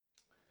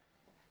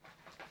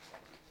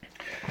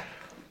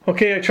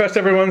Okay, I trust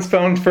everyone's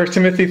found 1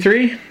 Timothy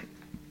 3.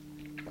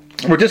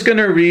 We're just going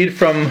to read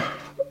from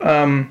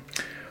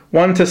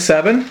 1 to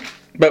 7,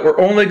 but we're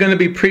only going to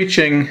be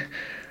preaching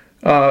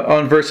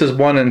on verses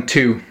 1 and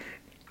 2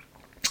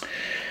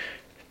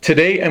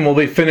 today, and we'll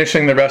be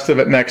finishing the rest of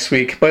it next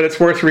week. But it's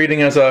worth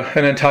reading as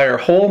an entire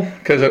whole,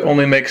 because it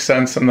only makes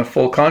sense in the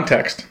full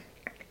context.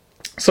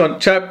 So in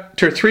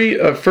chapter 3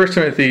 of 1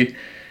 Timothy,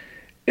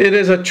 it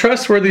is a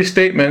trustworthy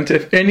statement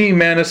if any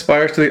man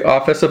aspires to the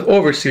office of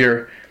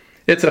overseer.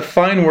 It's a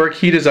fine work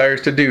he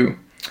desires to do.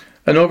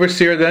 An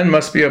overseer then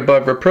must be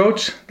above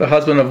reproach, the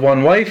husband of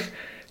one wife,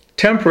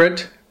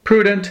 temperate,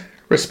 prudent,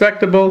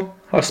 respectable,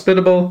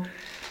 hospitable,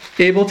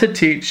 able to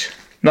teach,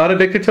 not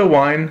addicted to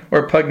wine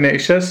or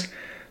pugnacious,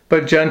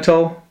 but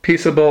gentle,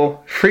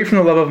 peaceable, free from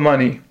the love of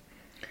money.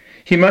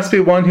 He must be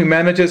one who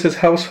manages his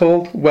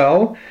household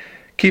well,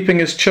 keeping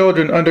his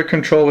children under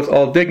control with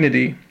all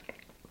dignity.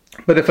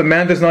 But if a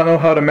man does not know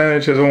how to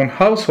manage his own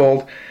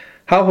household,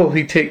 how will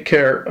he take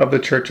care of the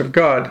church of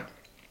God?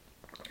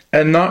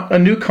 And not a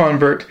new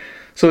convert,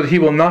 so that he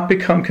will not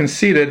become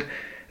conceited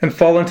and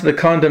fall into the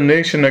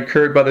condemnation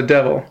incurred by the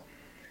devil.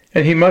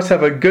 And he must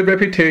have a good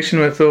reputation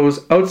with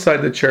those outside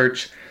the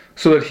church,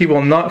 so that he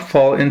will not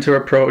fall into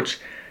reproach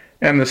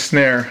and the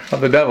snare of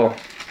the devil.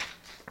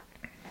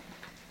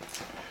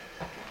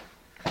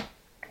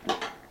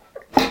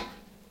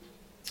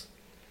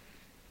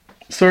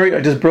 Sorry, I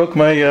just broke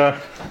my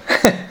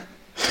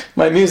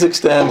my music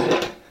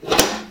stand.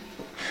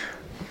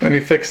 Let me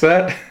fix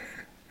that.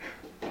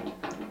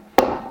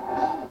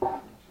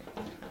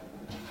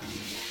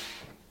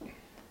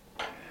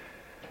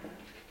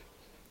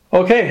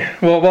 Okay,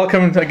 well,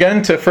 welcome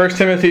again to 1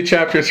 Timothy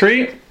chapter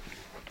 3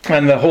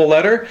 and the whole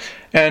letter.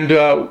 And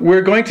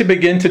we're going to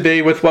begin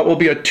today with what will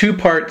be a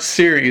two-part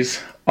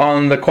series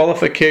on the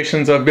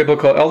qualifications of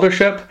biblical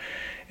eldership.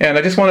 And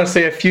I just want to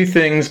say a few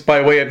things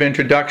by way of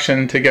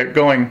introduction to get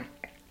going.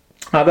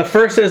 The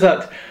first is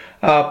that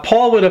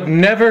Paul would have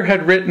never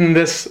had written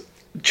this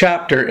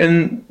chapter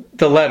in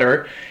the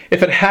letter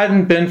if it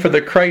hadn't been for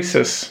the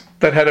crisis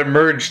that had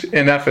emerged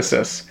in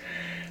Ephesus.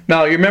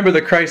 Now, you remember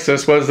the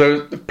crisis was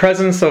the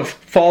presence of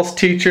false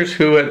teachers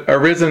who had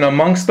arisen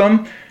amongst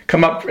them,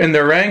 come up in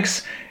their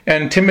ranks,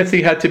 and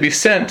Timothy had to be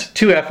sent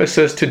to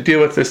Ephesus to deal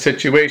with this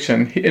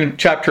situation. In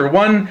chapter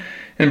 1,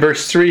 in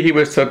verse 3, he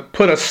was to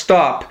put a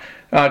stop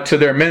to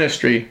their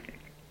ministry.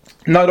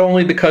 Not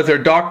only because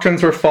their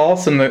doctrines were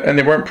false and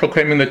they weren't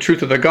proclaiming the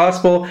truth of the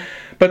gospel,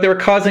 but they were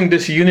causing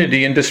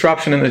disunity and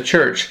disruption in the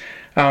church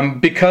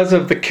because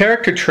of the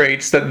character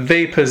traits that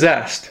they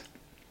possessed.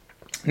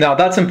 Now,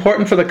 that's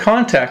important for the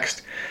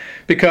context,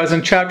 because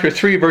in chapter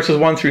 3, verses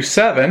 1 through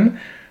 7,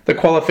 the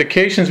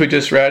qualifications we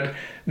just read,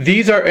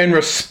 these are in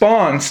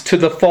response to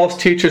the false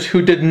teachers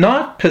who did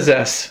not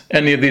possess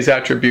any of these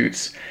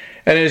attributes.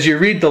 And as you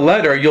read the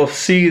letter, you'll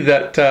see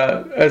that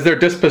as their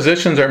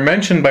dispositions are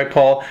mentioned by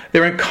Paul,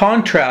 they're in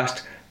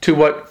contrast to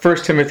what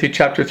 1 Timothy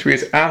chapter 3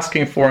 is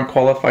asking for in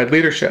qualified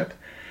leadership.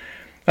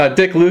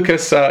 Dick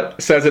Lucas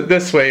says it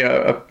this way,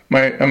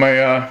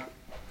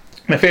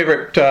 my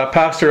favorite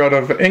pastor out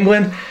of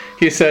England.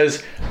 He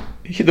says,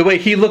 the way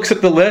he looks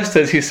at the list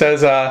is he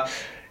says,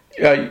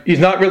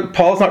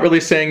 Paul's not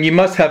really saying you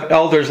must have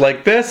elders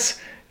like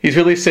this. He's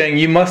really saying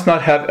you must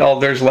not have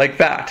elders like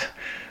that.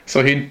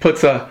 So he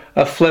puts a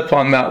flip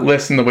on that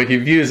list in the way he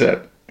views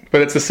it. But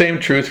it's the same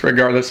truth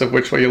regardless of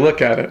which way you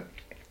look at it.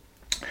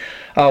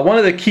 One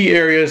of the key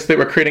areas that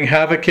were creating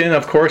havoc in,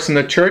 of course, in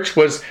the church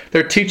was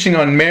their teaching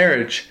on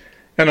marriage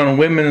and on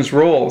women's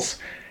roles.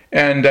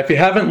 And if you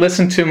haven't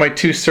listened to my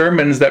two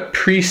sermons that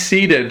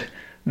preceded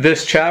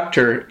this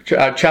chapter,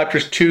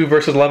 chapters 2,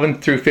 verses 11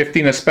 through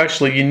 15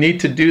 especially, you need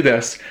to do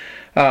this.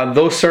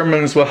 Those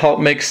sermons will help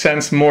make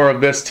sense more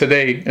of this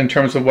today in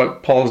terms of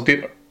what Paul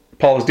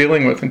is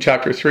dealing with in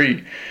chapter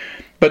 3.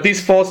 But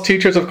these false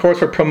teachers, of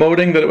course, were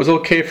promoting that it was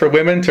okay for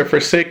women to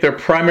forsake their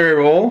primary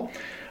role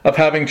of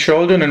having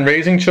children and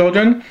raising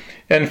children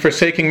and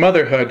forsaking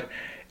motherhood.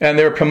 And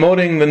they were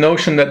promoting the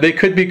notion that they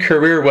could be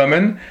career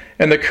women,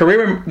 and the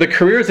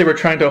careers they were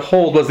trying to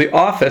hold was the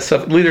office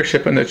of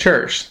leadership in the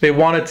church. They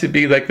wanted to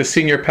be like the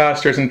senior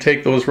pastors and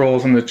take those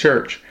roles in the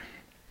church.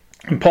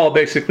 And Paul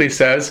basically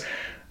says,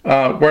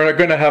 we're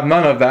going to have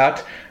none of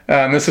that.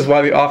 And this is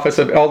why the office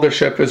of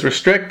eldership is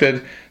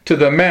restricted to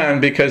the man,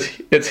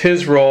 because it's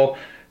his role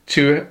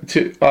to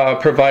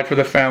provide for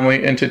the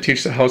family and to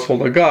teach the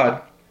household of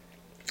God.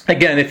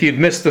 Again, if you've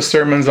missed the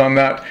sermons on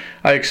that,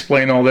 I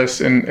explain all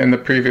this in the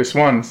previous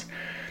ones.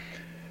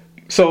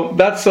 So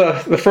that's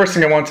the first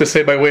thing I want to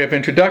say by way of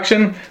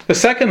introduction. The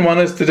second one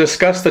is to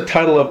discuss the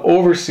title of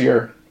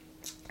overseer.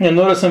 And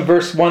notice in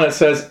verse 1 it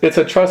says, it's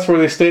a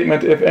trustworthy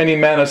statement if any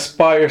man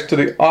aspires to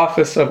the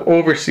office of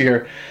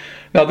overseer.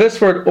 Now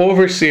this word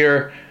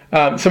overseer,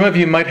 some of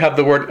you might have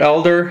the word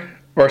elder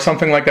or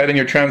something like that in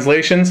your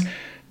translations.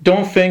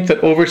 Don't think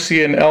that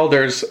overseer and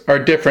elders are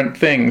different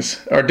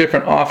things, or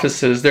different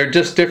offices. They're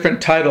just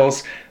different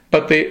titles,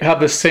 but they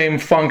have the same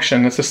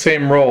function. It's the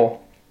same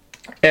role.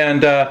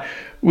 And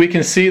we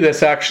can see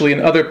this actually in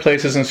other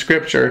places in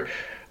Scripture.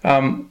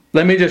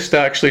 Let me just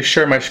actually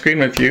share my screen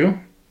with you.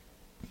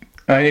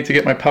 I need to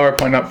get my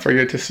PowerPoint up for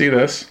you to see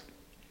this.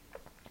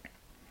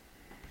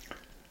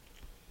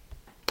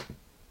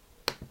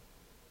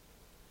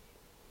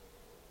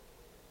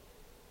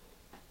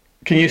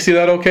 Can you see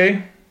that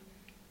okay?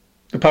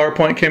 The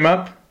PowerPoint came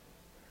up?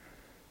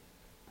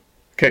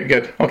 Okay,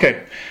 good.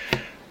 Okay.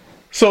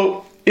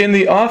 So in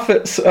the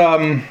office,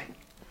 in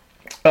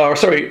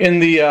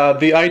the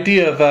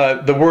idea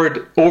of the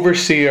word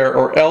overseer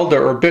or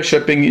elder or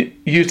bishop being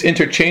used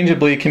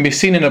interchangeably can be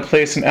seen in a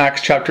place in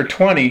Acts chapter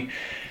 20.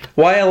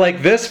 Why I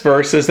like this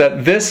verse is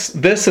that this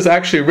is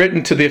actually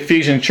written to the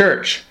Ephesian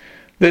church.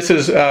 This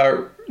is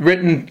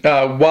written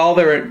while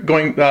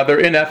they're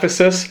in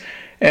Ephesus,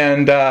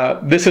 and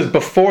this is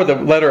before the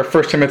letter of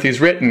 1 Timothy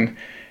is written.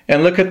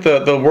 And look at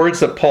the words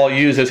that Paul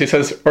uses. He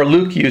says, or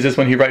Luke uses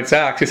when he writes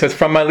Acts. He says,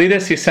 from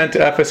Miletus he sent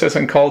to Ephesus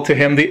and called to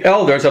him the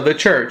elders of the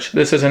church.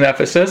 This is in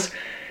Ephesus.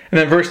 And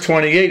then verse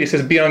 28, he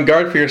says, be on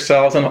guard for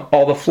yourselves and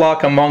all the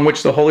flock among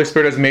which the Holy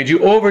Spirit has made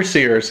you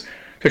overseers,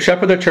 to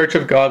shepherd the church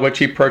of God, which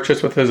he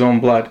purchased with his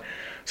own blood.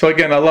 So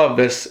again, I love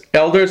this.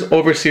 Elders,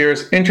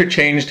 overseers,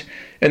 interchanged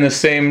in the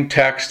same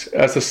text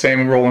as the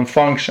same role and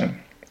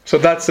function. So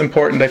that's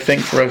important, I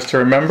think, for us to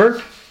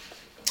remember.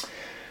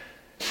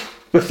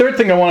 The third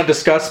thing I want to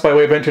discuss by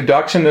way of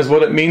introduction is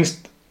what it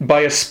means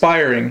by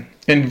aspiring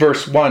in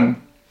verse 1.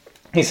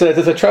 He says,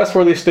 it's a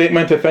trustworthy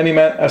statement if any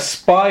man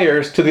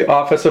aspires to the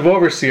office of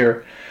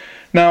overseer.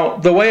 Now,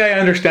 the way I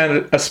understand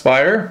it,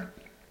 aspire,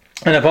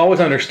 and I've always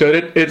understood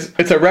it,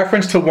 it's a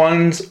reference to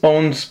one's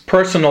own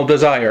personal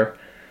desire.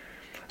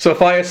 So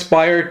if I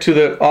aspire to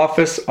the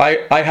office,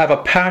 I have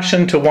a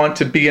passion to want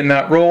to be in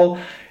that role,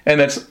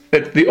 and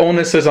the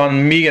onus is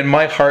on me and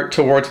my heart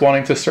towards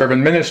wanting to serve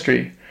in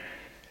ministry.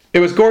 It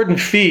was Gordon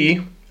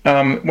Fee,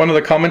 one of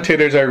the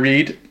commentators I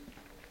read,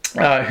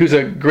 who's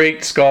a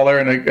great scholar,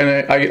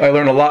 and I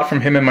learn a lot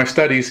from him in my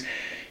studies.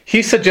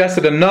 He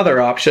suggested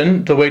another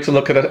option, the way to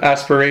look at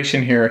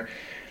aspiration here.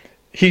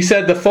 He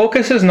said the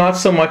focus is not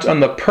so much on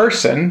the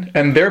person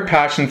and their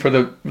passion for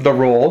the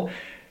role,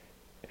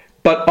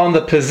 but on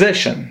the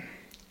position.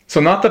 So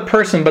not the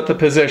person, but the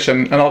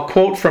position. And I'll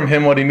quote from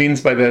him what he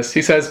means by this.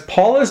 He says,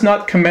 Paul is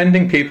not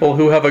commending people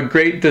who have a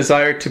great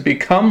desire to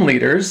become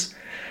leaders.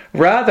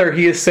 Rather,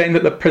 he is saying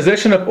that the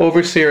position of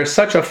overseer is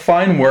such a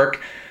fine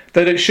work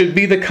that it should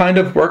be the kind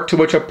of work to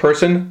which a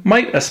person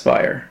might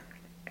aspire.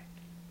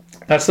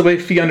 That's the way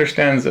Fee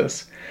understands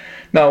this.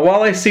 Now,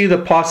 while I see the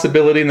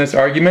possibility in this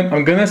argument,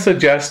 I'm going to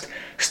suggest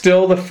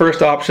still the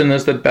first option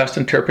is the best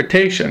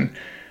interpretation.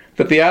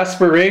 That the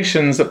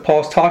aspirations that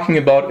Paul's talking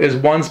about is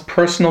one's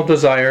personal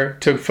desire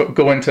to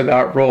go into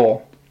that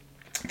role,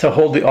 to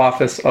hold the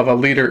office of a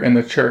leader in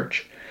the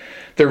church.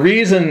 The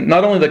reason,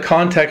 not only the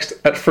context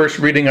at first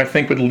reading I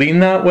think would lean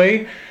that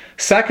way,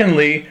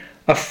 secondly,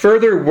 a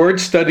further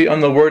word study on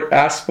the word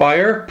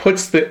aspire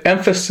puts the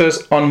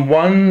emphasis on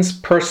one's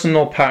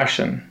personal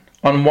passion,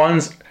 on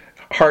one's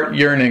heart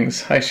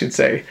yearnings, I should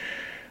say.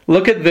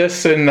 Look at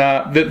this, in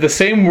the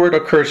same word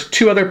occurs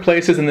two other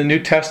places in the New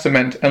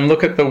Testament, and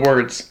look at the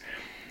words.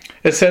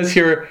 It says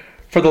here,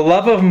 for the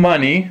love of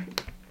money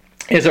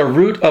is a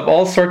root of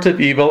all sorts of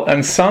evil,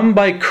 and some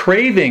by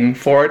craving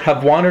for it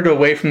have wandered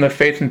away from the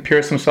faith and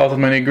pierced themselves with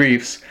many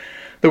griefs.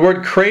 The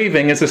word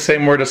craving is the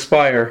same word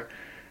aspire.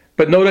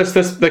 But notice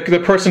this,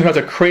 the person who has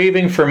a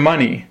craving for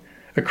money,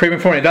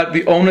 that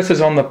the onus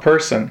is on the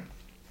person.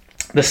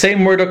 The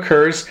same word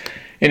occurs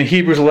in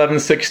Hebrews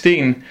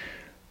 11:16.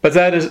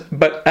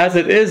 But as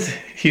it is,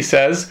 he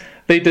says,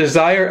 they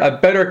desire a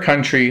better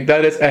country,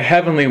 that is a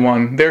heavenly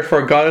one.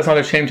 Therefore God is not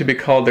ashamed to be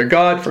called their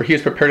God, for he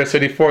has prepared a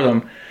city for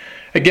them.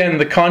 Again,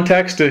 the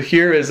context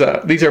here is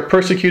these are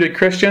persecuted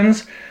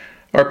Christians,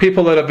 or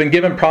people that have been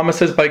given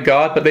promises by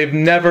God, but they've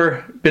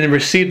never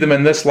received them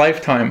in this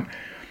lifetime.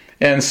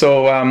 And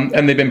so,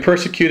 and they've been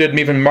persecuted and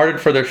even martyred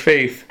for their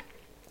faith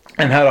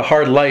and had a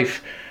hard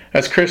life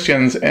as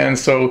Christians. And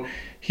so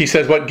he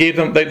says what gave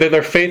them,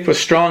 their faith was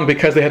strong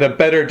because they had a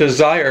better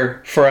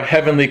desire for a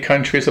heavenly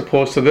country as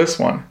opposed to this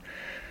one.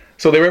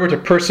 So they were able to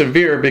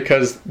persevere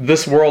because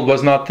this world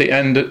was not the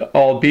end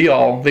all be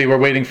all. They were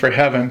waiting for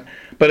heaven.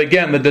 But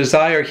again, the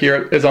desire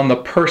here is on the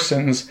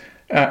person's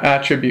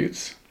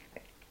attributes.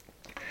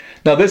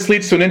 Now this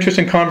leads to an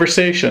interesting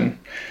conversation.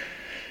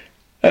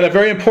 And a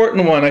very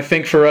important one, I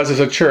think, for us as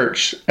a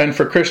church and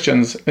for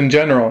Christians in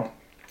general.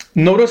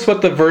 Notice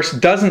what the verse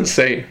doesn't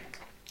say.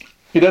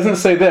 He doesn't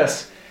say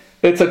this.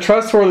 It's a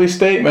trustworthy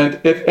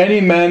statement if any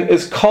man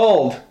is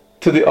called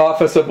to the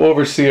office of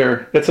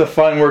overseer. It's a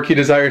fine work he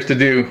desires to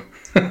do.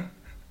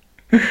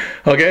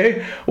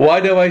 Okay?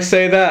 Why do I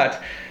say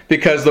that?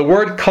 Because the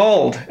word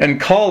called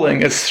and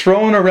calling is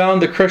thrown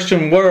around the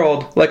Christian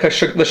world like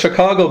the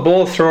Chicago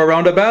Bulls throw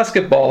around a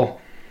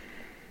basketball.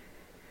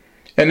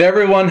 And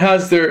everyone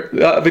has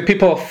the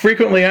people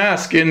frequently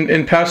ask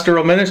in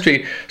pastoral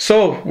ministry,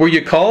 so were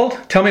you called?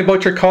 Tell me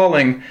about your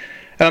calling.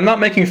 And I'm not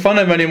making fun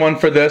of anyone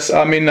for this.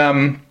 I mean,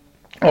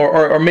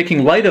 or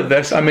making light of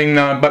this. I mean,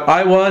 but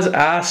I was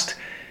asked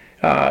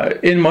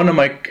in one of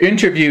my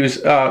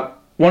interviews,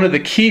 one of the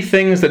key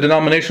things the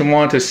denomination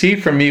wanted to see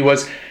from me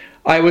was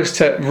I was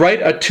to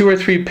write a 2 or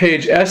 3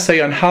 page essay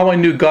on how I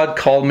knew God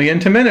called me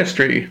into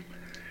ministry.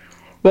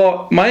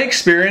 Well, my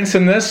experience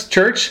in this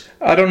church,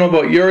 I don't know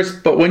about yours,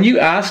 but when you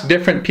ask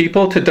different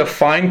people to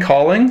define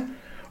calling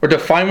or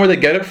define where they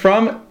get it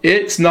from,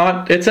 it's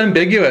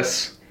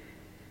ambiguous.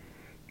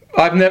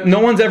 No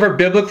one's ever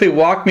biblically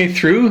walked me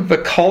through the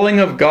calling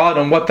of God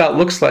and what that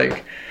looks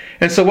like.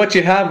 And so what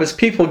you have is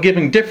people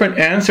giving different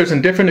answers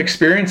and different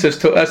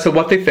experiences as to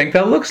what they think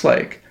that looks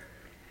like.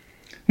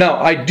 Now,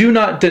 I do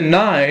not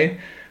deny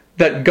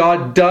that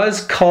God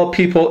does call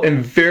people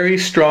in very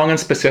strong and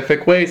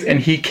specific ways, and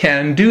he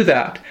can do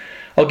that.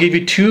 I'll give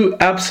you 2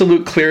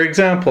 absolute clear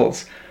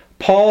examples.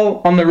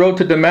 Paul, on the road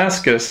to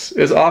Damascus,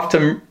 is off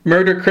to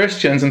murder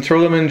Christians and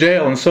throw them in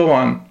jail and so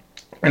on.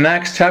 In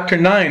Acts chapter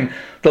 9,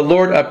 the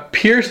Lord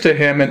appears to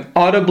him and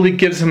audibly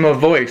gives him a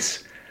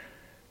voice.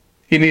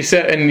 And he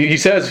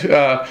says,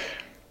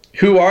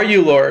 "Who are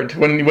you, Lord?"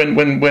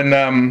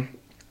 When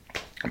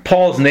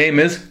Paul's name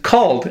is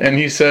called, and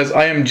he says,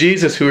 "I am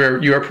Jesus who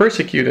you are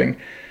persecuting."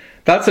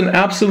 That's an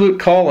absolute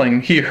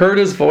calling. He heard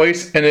his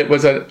voice, and it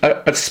was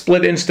a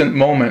split instant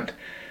moment.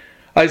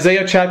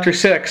 Isaiah chapter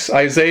 6,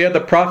 Isaiah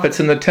the prophet's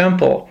in the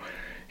temple.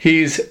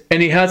 He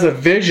has a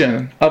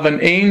vision of an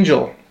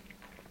angel,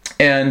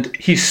 and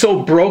he's so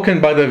broken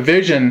by the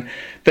vision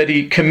that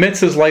he commits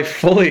his life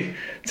fully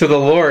to the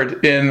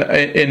Lord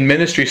in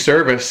ministry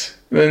service.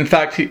 In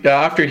fact,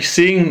 after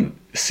seeing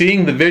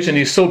the vision,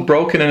 he's so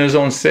broken in his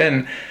own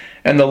sin,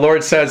 and the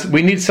Lord says,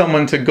 "We need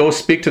someone to go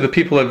speak to the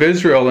people of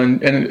Israel."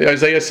 And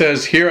Isaiah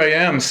says, "Here I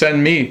am,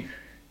 send me.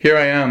 Here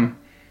I am."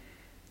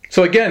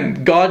 So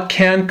again, God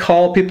can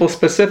call people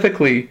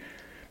specifically,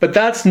 but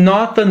that's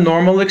not the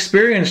normal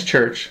experience,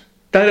 church.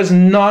 That is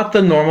not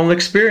the normal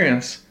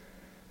experience.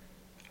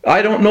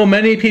 I don't know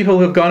many people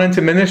who have gone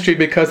into ministry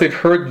because they've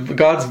heard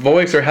God's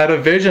voice or had a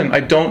vision.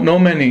 I don't know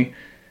many.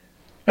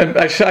 In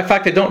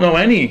fact, I don't know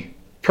any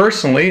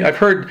personally. I've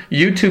heard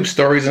YouTube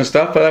stories and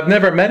stuff, but I've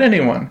never met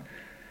anyone.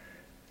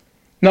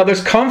 Now,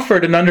 there's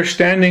comfort in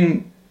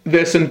understanding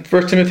this in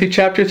 1 Timothy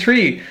chapter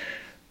 3,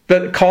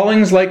 that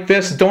callings like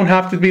this don't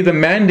have to be the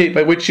mandate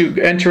by which you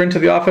enter into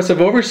the office of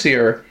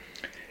overseer.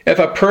 If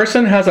a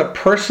person has a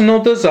personal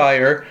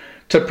desire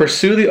to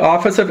pursue the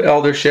office of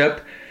eldership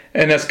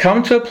and has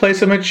come to a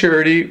place of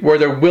maturity where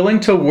they're willing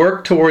to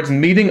work towards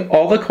meeting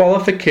all the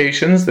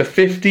qualifications, the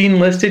 15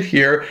 listed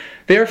here,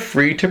 they're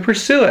free to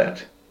pursue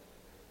it.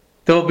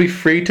 They'll be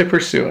free to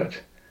pursue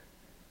it.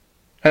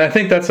 And I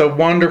think that's a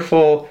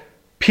wonderful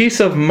peace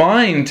of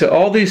mind to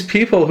all these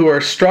people who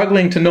are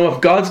struggling to know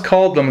if God's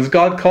called them, as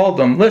God called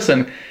them.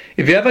 Listen,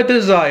 if you have a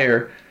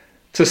desire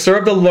to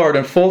serve the Lord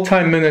in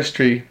full-time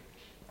ministry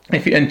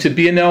and to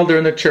be an elder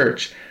in the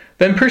church,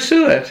 then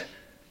pursue it.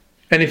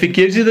 And if he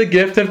gives you the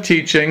gift of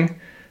teaching,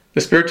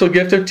 the spiritual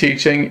gift of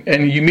teaching,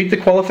 and you meet the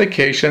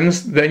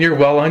qualifications, then you're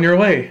well on your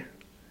way.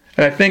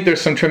 And I think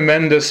there's some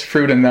tremendous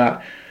fruit in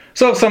that.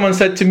 So if someone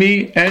said to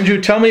me, "Andrew,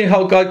 tell me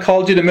how God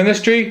called you to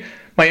ministry,"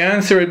 my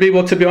answer would be,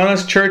 well, to be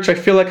honest, church, I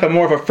feel like I'm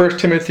more of a 1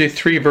 Timothy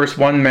 3 verse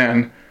 1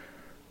 man.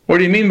 What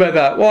do you mean by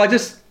that? Well,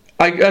 as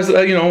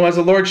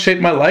the Lord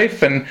shaped my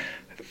life and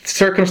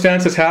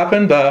circumstances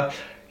happened, I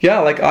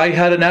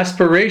had an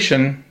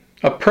aspiration,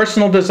 a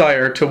personal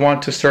desire to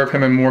want to serve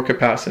him in more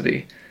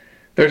capacity.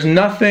 There's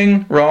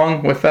nothing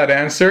wrong with that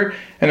answer,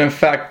 and in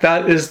fact,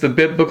 that is the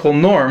biblical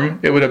norm,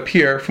 it would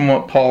appear, from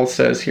what Paul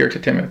says here to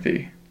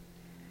Timothy.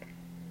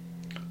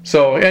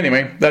 So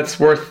anyway,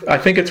 I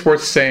think it's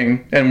worth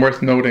saying and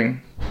worth noting.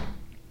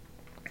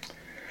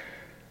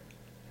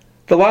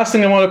 The last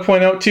thing I want to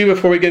point out to you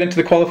before we get into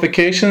the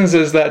qualifications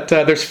is that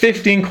there's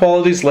 15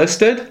 qualities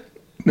listed.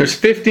 There's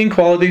 15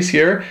 qualities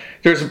here.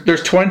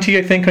 There's 20,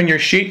 I think, on your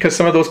sheet because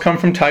some of those come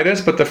from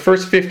Titus, but the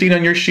first 15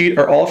 on your sheet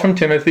are all from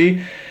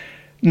Timothy.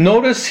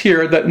 Notice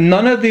here that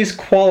none of these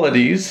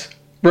qualities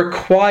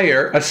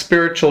require a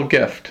spiritual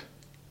gift,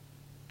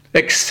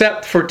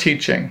 except for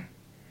teaching.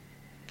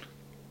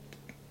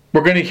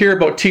 We're going to hear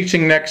about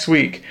teaching next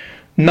week.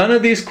 None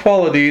of these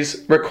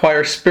qualities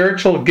require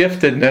spiritual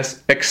giftedness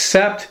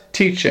except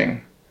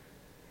teaching.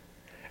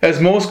 As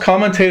most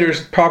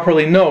commentators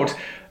properly note,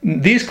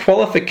 these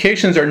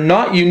qualifications are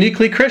not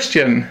uniquely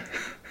Christian.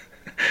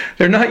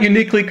 They're not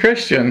uniquely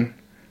Christian.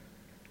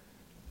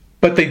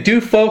 But they do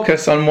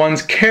focus on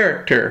one's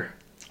character.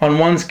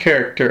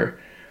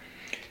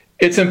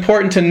 It's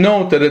important to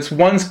note that it's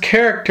one's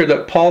character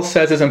that Paul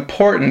says is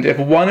important if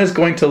one is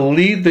going to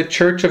lead the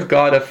church of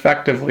God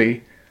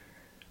effectively.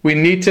 We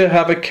need to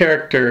have a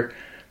character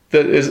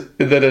that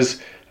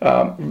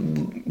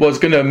was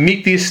going to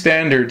meet these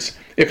standards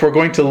if we're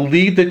going to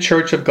lead the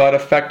church of God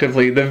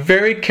effectively. The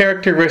very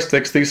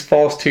characteristics these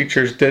false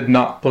teachers did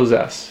not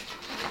possess.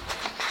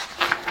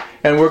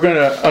 And we're going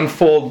to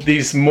unfold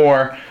these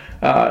more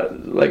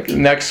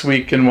next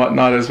week and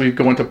whatnot as we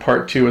go into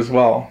part 2 as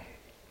well.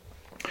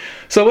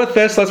 So with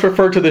this, let's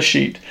refer to the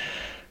sheet.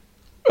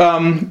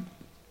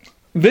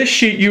 This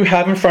sheet you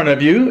have in front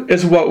of you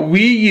is what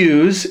we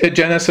use at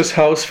Genesis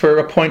House for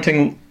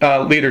appointing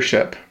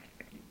leadership.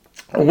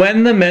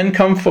 when the men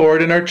come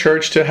forward in our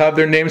church to have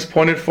their names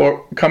pointed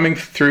for coming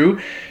through,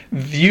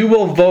 you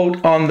will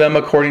vote on them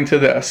according to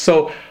this.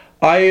 So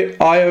I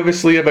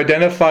obviously have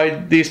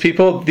identified these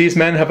people. These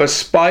men have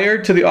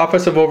aspired to the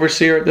office of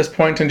overseer at this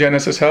point in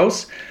Genesis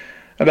House.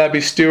 That'd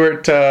be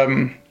Stuart,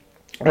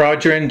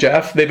 Roger, and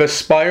Jeff. They've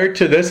aspired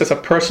to this as a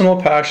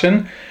personal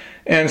passion.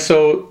 And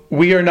so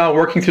we are now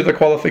working through the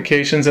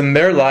qualifications in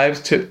their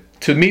lives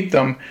to meet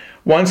them.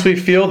 Once we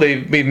feel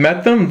we've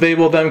met them, they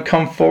will then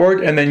come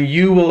forward, and then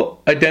you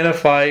will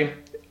identify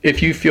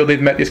if you feel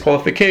they've met these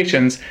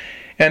qualifications.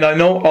 And I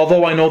know,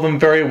 although I know them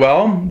very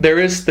well, there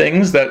is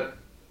things that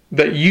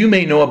you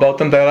may know about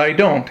them that I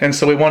don't. And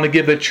so we want to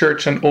give the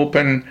church an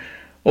open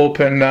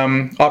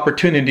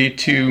opportunity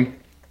to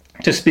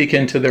speak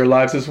into their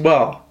lives as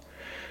well.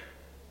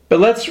 But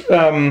let's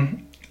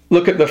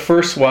look at the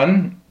first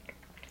one.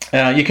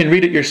 You can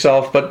read it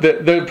yourself, but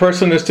the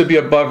person is to be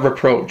above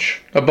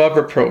reproach. Above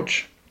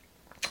reproach.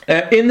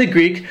 In the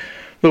Greek,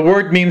 the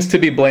word means to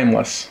be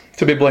blameless.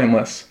 To be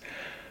blameless.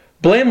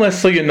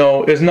 Blameless, so you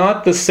know, is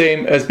not the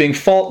same as being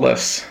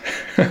faultless,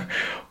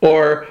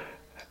 or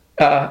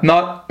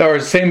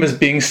same as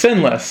being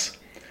sinless.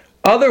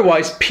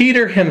 Otherwise,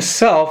 Peter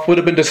himself would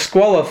have been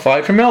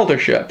disqualified from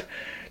eldership.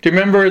 Do you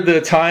remember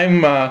the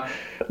time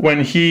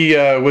when he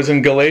was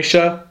in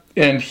Galatia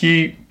and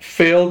he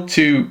failed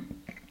to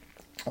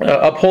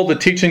uphold the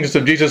teachings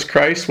of Jesus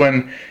Christ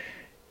when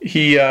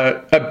he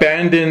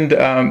abandoned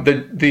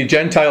the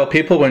Gentile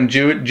people when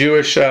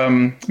Jewish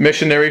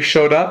missionaries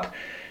showed up?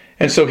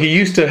 And so he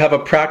used to have a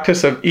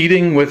practice of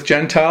eating with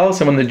Gentiles,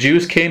 and when the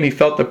Jews came, he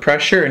felt the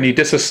pressure and he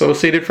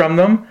disassociated from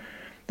them.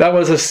 That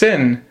was a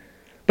sin.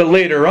 But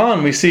later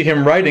on, we see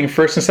him writing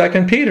 1st and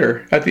 2nd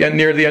Peter at the end,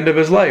 near the end of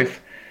his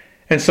life.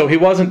 And so he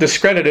wasn't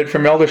discredited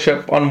from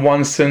eldership on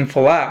one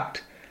sinful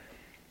act.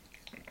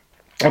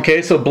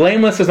 Okay, so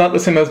blameless is not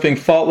the same as being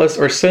faultless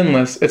or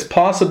sinless. It's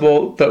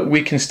possible that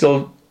we can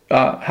still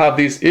have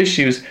these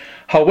issues.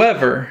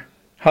 However,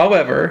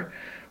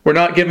 we're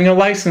not giving a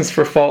license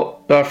for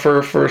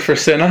for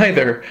sin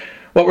either.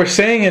 What we're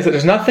saying is that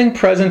there's nothing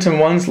present in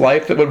one's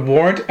life that would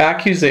warrant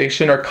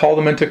accusation or call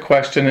them into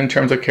question in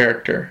terms of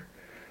character.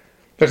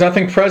 There's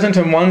nothing present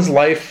in one's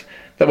life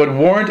that would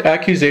warrant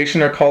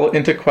accusation or call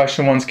into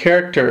question one's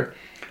character.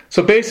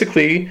 So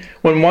basically,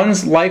 when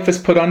one's life is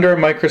put under a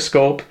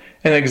microscope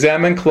and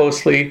examined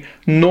closely,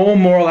 no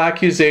moral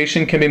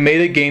accusation can be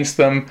made against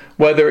them,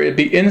 whether it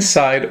be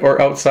inside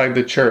or outside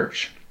the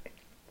church.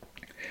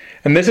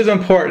 And this is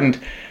important.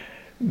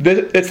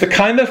 It's the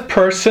kind of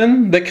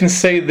person that can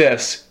say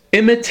this: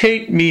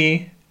 imitate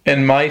me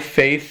in my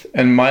faith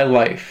and my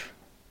life.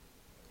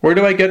 Where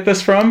do I get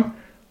this from?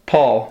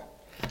 Paul.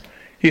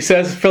 He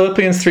says,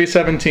 Philippians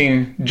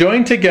 3:17,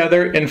 join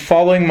together in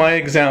following my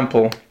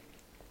example.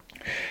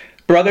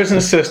 Brothers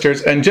and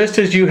sisters, and just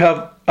as you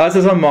have us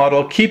as a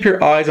model, keep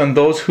your eyes on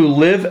those who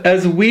live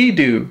as we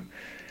do.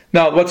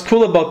 Now, what's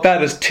cool about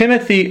that is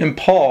Timothy and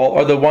Paul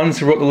are the ones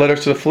who wrote the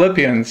letters to the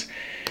Philippians.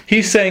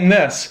 He's saying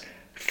this: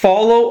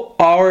 follow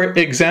our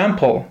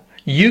example.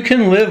 You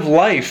can live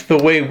life the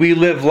way we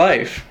live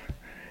life,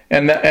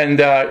 and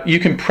you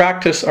can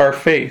practice our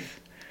faith.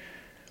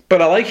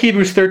 But I like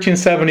Hebrews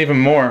 13:7 even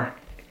more.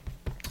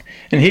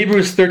 In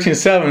Hebrews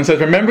 13:7 it says,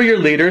 remember your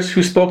leaders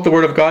who spoke the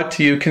word of God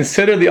to you,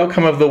 consider the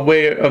outcome of the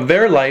way of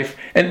their life,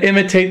 and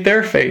imitate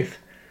their faith.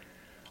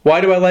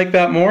 Why do I like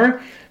that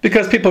more?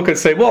 Because people could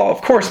say, well,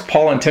 of course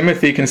Paul and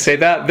Timothy can say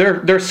that.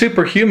 They're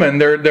superhuman.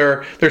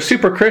 They're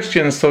super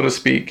Christians, so to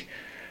speak.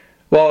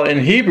 Well,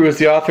 in Hebrews,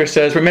 the author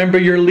says, remember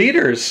your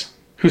leaders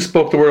who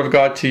spoke the word of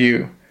God to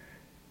you.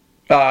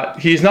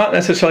 He's not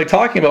necessarily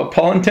talking about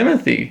Paul and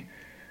Timothy.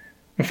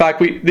 In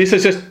fact, this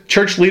is just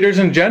church leaders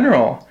in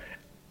general.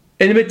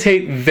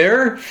 Imitate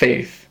their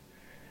faith.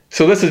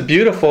 So this is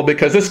beautiful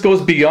because this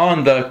goes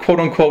beyond the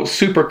quote-unquote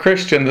super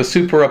Christian, the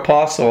super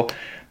apostle.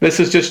 This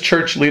is just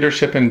church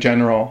leadership in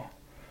general.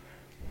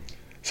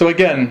 So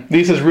again,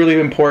 this is really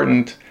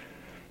important.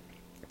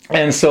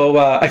 And so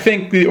I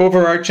think the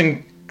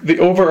overarching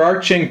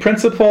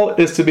principle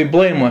is to be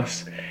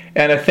blameless.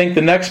 And I think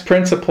the next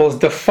principles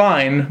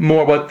define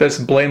more what this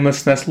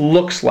blamelessness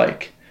looks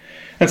like.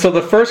 And so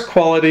the first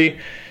quality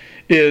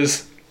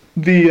is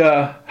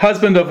the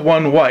husband of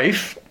one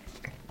wife,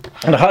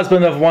 and a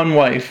husband of one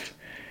wife.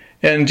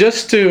 And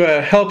just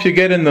to help you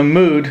get in the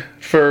mood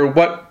for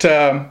what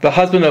the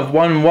husband of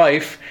one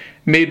wife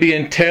may be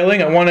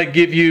entailing, I want to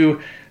give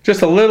you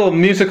just a little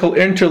musical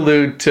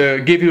interlude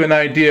to give you an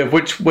idea of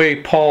which way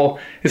Paul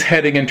is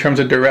heading in terms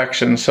of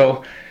direction.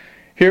 So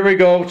here we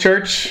go,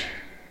 church.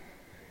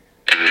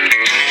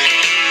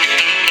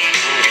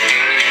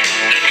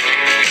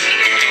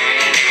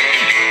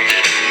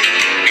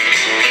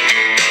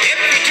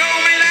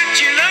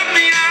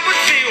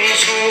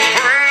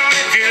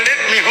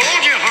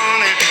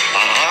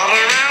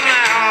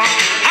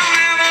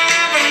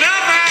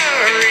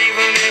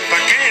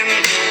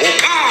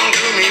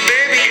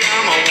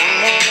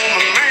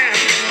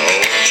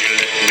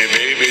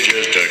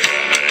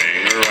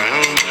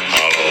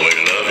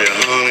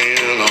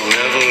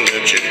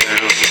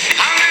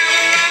 I'll never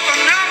love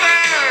another.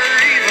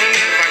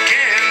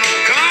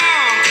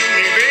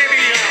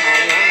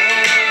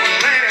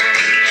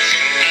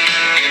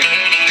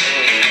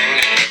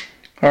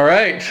 All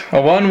right,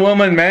 a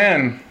one-woman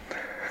man.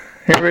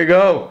 Here we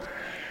go.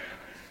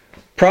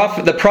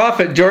 The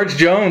prophet George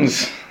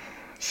Jones.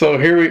 So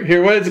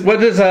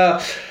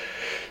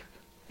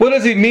what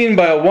does he mean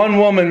by a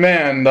one-woman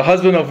man, the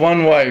husband of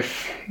one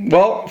wife?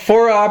 Well,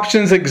 4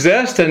 options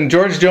exist, and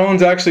George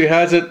Jones actually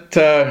has it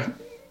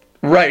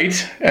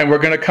right, and we're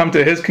going to come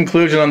to his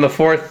conclusion on the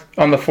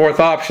fourth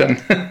option.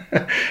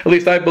 At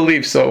least I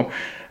believe so.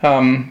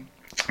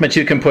 But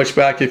you can push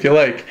back if you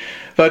like.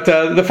 But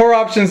the 4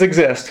 options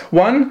exist.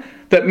 1,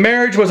 that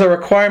marriage was a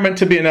requirement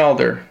to be an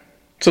elder.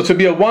 So to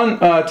be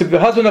the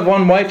husband of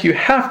one wife, you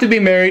have to be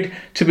married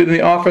to be in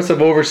the office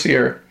of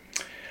overseer.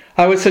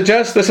 I would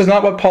suggest this is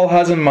not what Paul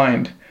has in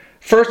mind.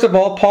 First of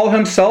all, Paul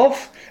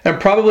himself and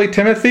probably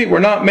Timothy were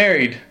not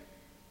married.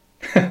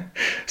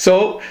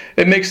 So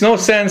it makes no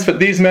sense that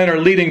these men are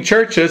leading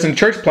churches and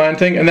church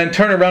planting and then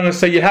turn around and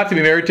say you have to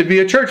be married to be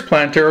a church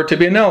planter or to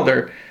be an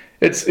elder.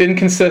 It's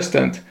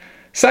inconsistent.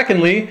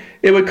 Secondly,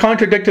 it would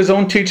contradict his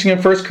own teaching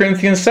in 1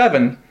 Corinthians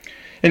 7.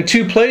 In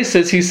 2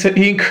 places,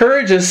 he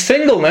encourages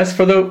singleness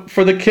for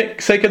the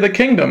sake of the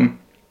kingdom.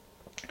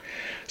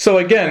 So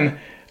again,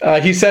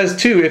 he says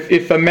too,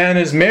 if a man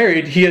is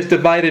married, he has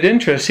divided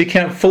interests. He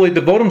can't fully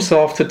devote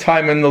himself to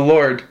time in the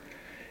Lord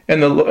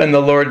and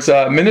the Lord's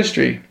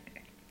ministry.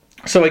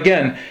 So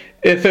again,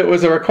 if it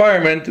was a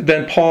requirement,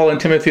 then Paul and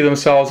Timothy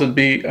themselves would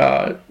be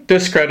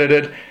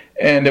discredited,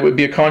 and it would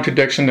be a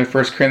contradiction to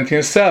 1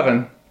 Corinthians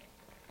 7.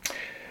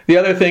 The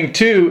other thing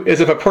too is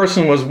if a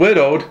person was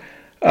widowed,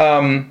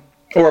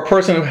 or a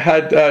person who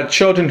had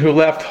children who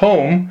left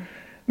home,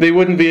 they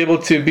wouldn't be able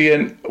to be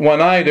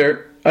one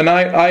either,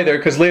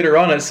 because later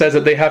on it says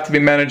that they have to be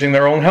managing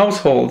their own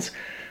households.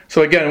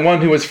 So again,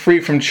 one who was free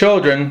from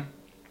children,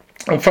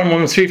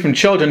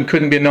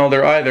 couldn't be an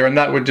elder either, and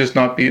that would just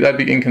that'd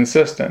be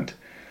inconsistent.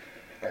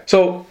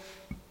 So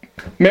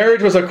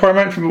marriage was a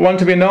requirement for one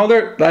to be an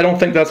elder. I don't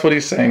think that's what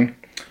he's saying.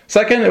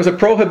 Second, it was a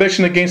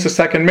prohibition against a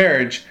second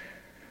marriage.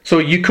 So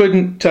you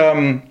couldn't,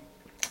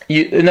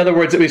 in other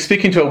words, it was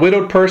speaking to a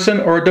widowed person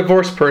or a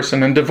divorced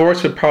person, and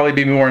divorce would probably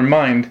be more in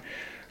mind.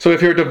 So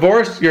if you're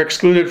divorced, you're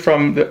excluded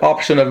from the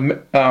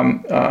option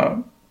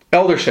of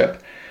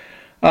eldership.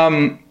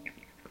 In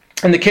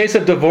the case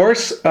of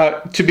divorce,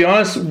 to be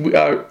honest,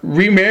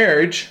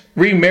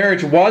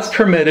 remarriage was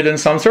permitted in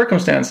some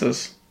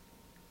circumstances.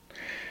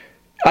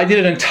 I did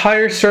an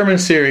entire sermon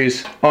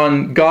series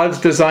on God's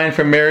design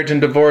for marriage and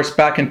divorce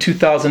back in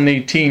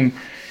 2018.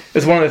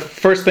 It's one of the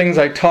first things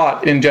I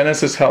taught in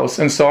Genesis House,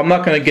 and so I'm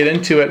not going to get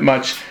into it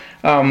much,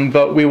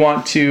 but we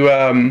want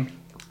to,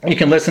 you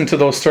can listen to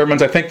those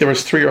sermons. I think there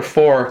was 3 or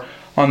 4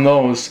 on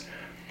those.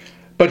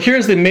 But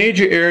here's the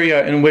major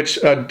area in which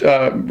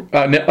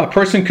a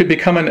person could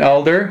become an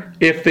elder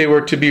if they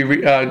were to be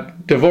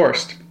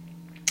divorced.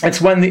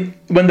 It's when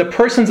the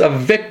person's a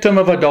victim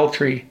of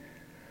adultery.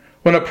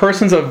 When a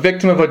person's a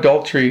victim of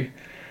adultery.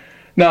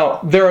 Now,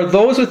 there are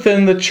those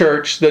within the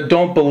church that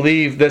don't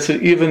believe this,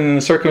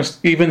 even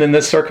in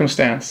this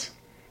circumstance.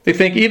 They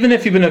think even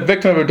if you've been a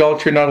victim of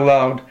adultery, you're not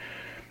allowed.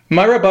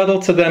 My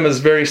rebuttal to them is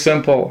very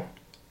simple,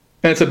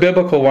 and it's a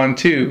biblical one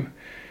too.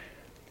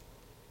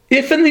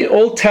 If in the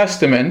Old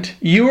Testament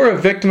you were a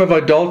victim of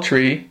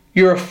adultery,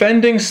 your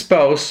offending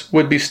spouse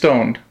would be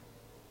stoned.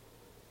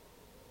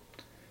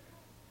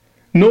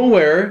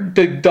 Nowhere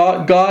did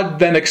God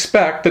then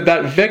expect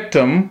that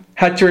victim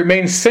had to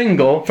remain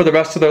single for the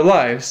rest of their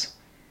lives.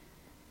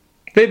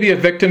 They'd be a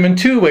victim in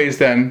 2 ways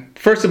then.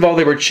 First of all,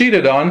 they were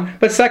cheated on,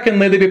 but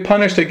secondly, they'd be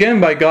punished again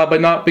by God by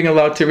not being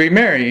allowed to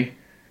remarry.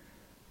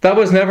 That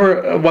was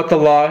never what the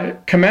law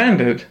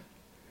commanded.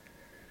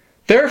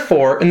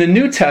 Therefore, in the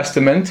New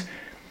Testament,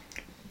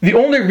 the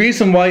only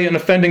reason why an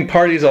offending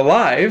party is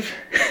alive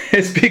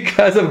is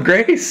because of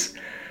grace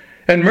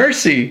and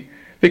mercy,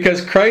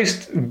 because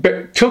Christ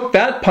took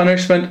that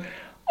punishment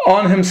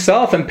on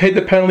himself and paid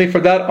the penalty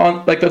for that,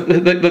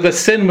 the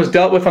sin was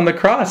dealt with on the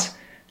cross.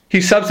 He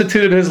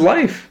substituted his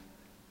life.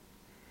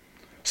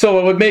 So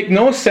it would make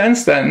no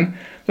sense then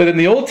that in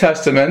the Old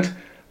Testament,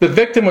 the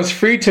victim was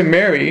free to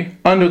marry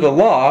under the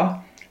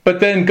law, but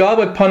then God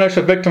would punish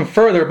a victim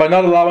further by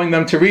not allowing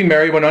them to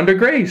remarry when under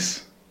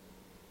grace.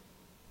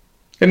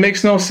 It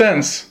makes no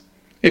sense.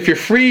 If you're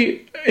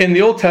free in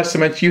the Old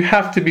Testament, you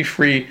have to be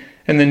free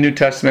in the New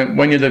Testament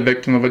when you're the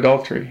victim of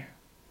adultery.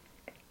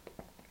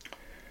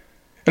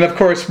 And of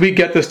course, we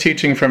get this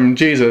teaching from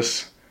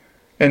Jesus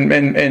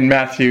in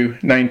Matthew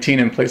 19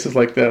 and places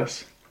like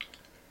this.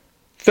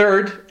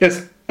 Third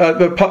is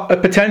the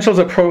potentials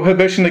of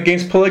prohibition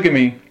against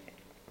polygamy.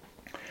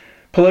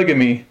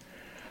 Polygamy.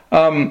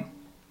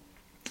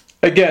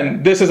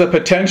 Again, this is a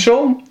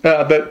potential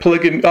that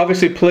polygamy.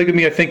 Obviously,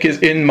 polygamy I think is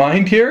in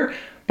mind here,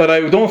 but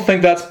I don't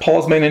think that's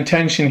Paul's main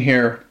intention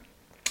here,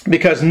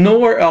 because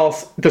nowhere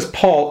else does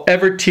Paul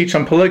ever teach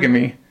on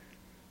polygamy.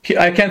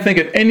 I can't think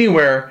of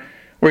anywhere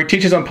where he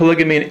teaches on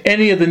polygamy in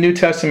any of the New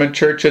Testament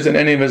churches in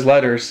any of his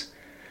letters.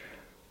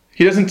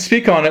 He doesn't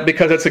speak on it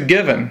because it's a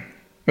given.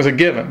 It's a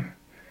given.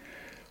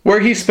 Where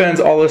he spends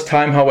all his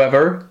time,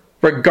 however,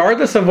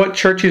 regardless of what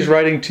church he's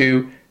writing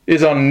to,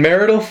 is on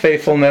marital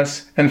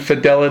faithfulness and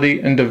fidelity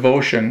and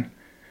devotion,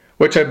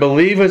 which I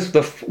believe is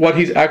what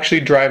he's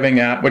actually driving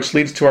at, which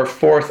leads to our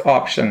fourth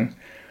option.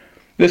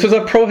 This is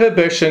a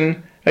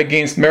prohibition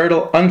against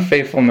marital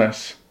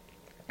unfaithfulness.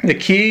 The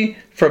key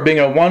for being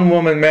a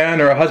one-woman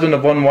man or a husband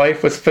of one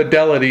wife was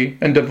fidelity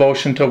and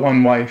devotion to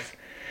one wife.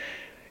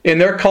 In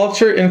their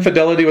culture,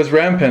 infidelity was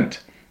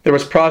rampant. There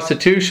was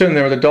prostitution,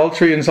 there was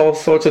adultery, and all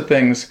sorts of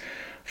things.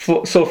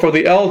 So for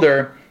the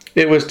elder,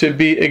 it was to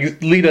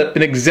lead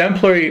an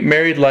exemplary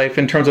married life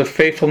in terms of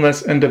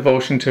faithfulness and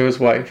devotion to his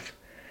wife.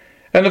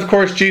 And of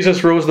course,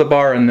 Jesus rose the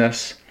bar in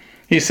this.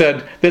 He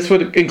said this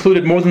would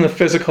included more than the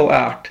physical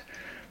act.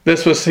 He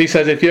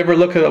says, if you ever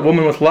look at a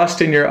woman with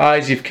lust in your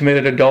eyes, you've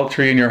committed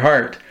adultery in your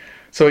heart.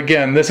 So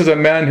again, this is a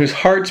man whose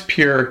heart's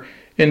pure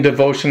in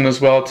devotion as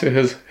well to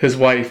his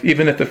wife,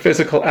 even if the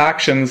physical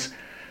actions,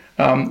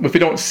 if we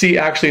don't see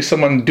actually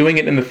someone doing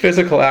it in the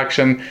physical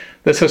action,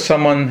 this is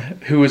someone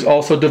who is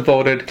also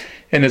devoted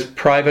in his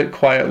private,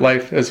 quiet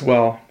life as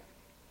well.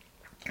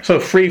 So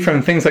free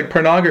from things like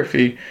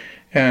pornography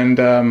and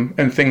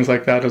things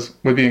like that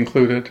would be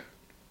included.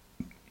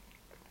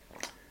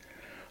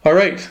 All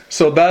right,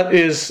 so that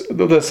is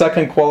the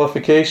second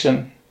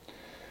qualification.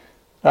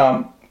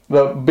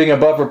 The being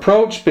above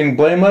reproach, being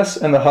blameless,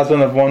 and the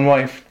husband of one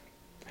wife.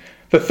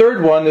 The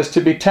third one is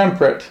to be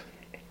temperate.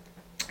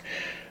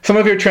 Some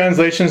of your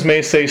translations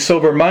may say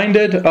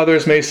sober-minded,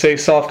 others may say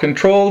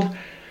self-controlled.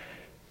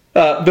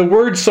 The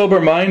word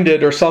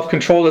sober-minded or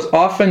self-controlled is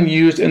often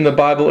used in the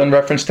Bible in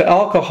reference to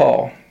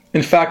alcohol.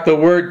 In fact, the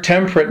word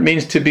temperate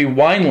means to be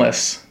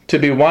wineless. To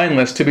be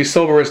wineless, to be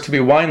sober is to be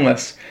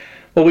wineless.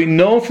 Well, we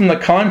know from the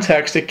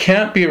context it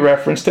can't be a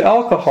reference to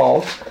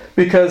alcohol,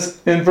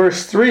 because in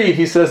verse 3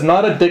 he says,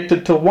 not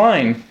addicted to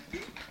wine.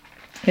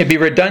 It'd be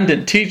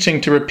redundant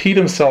teaching to repeat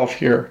himself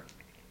here.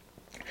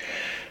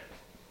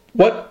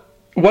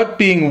 What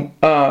being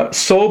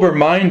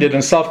sober-minded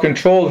and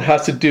self-controlled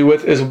has to do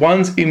with is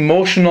one's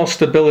emotional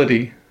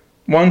stability.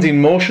 One's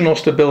emotional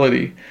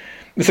stability.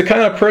 It's the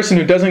kind of person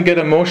who doesn't get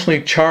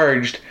emotionally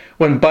charged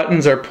when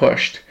buttons are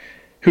pushed,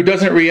 who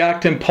doesn't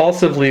react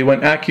impulsively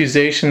when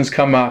accusations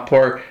come up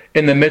or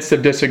in the midst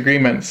of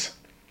disagreements.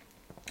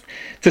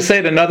 To say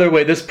it another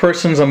way, this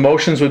person's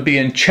emotions would be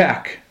in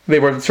check. They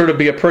would sort of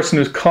be a person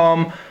who's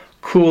calm,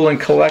 cool, and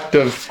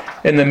collective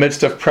in the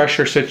midst of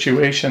pressure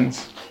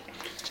situations.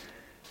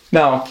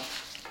 Now,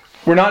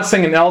 we're not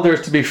saying an elder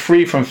is to be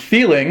free from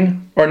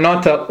feeling or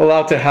not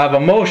allowed to have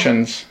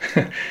emotions.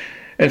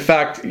 In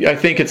fact, I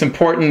think it's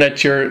important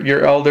that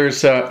your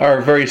elders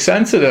are very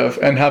sensitive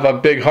and have a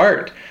big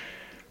heart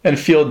and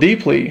feel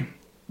deeply.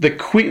 The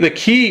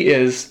key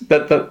is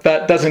that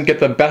that doesn't get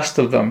the best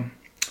of them,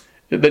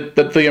 that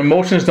the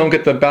emotions don't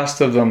get the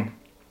best of them,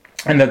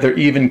 and that they're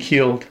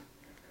even-keeled.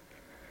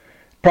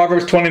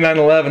 Proverbs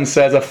 29:11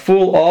 says, a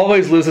fool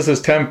always loses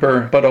his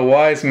temper, but a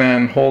wise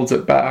man holds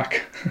it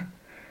back.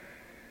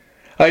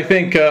 I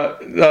think,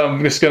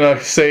 I'm just going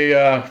to say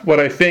what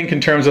I think in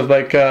terms of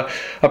like a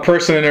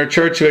person in our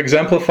church who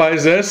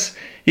exemplifies this.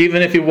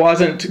 Even if he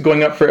wasn't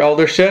going up for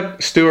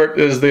eldership, Stuart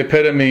is the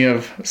epitome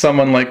of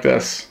someone like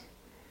this.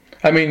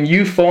 I mean,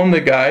 you phone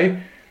the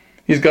guy,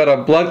 he's got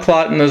a blood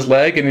clot in his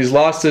leg and he's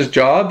lost his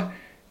job.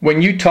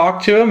 When you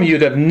talk to him,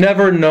 you'd have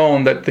never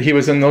known that he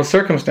was in those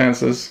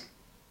circumstances.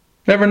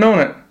 Never known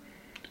it.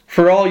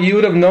 For all you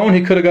would have known,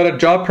 he could have got a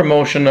job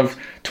promotion of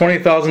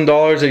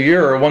 $20,000 a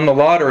year or won the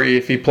lottery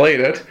if he played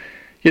it.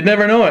 You'd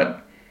never know it.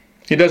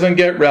 He doesn't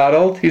get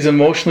rattled. He's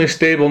emotionally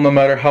stable no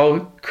matter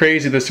how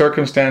crazy the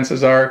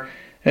circumstances are,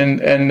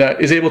 and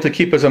is able to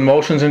keep his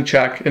emotions in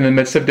check in the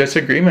midst of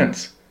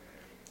disagreements.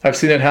 I've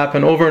seen it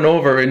happen over and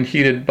over in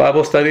heated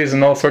Bible studies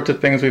and all sorts of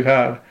things we've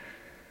had.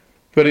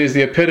 But he's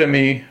the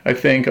epitome, I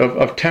think,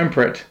 of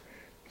temperate,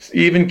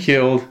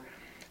 even-keeled,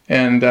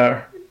 and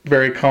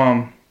very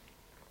calm.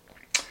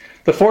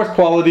 The fourth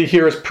quality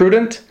here is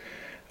prudent.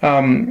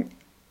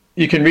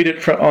 You can read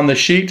it on the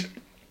sheet.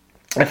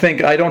 I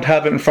think I don't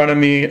have it in front of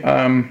me.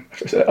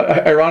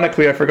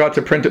 Ironically, I forgot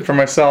to print it for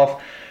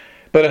myself.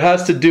 But it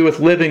has to do with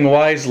living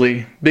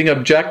wisely, being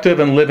objective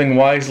and living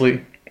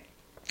wisely.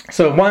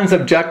 So one's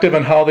objective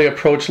in how they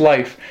approach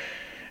life.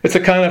 It's a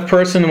kind of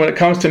person when it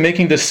comes to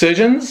making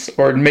decisions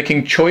or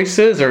making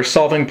choices or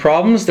solving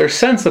problems, they're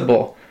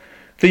sensible.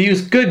 They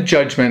use good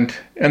judgment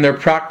and they're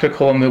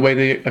practical in the way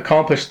they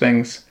accomplish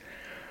things.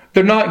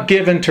 They're not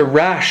given to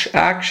rash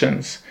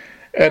actions.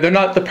 They're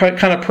not the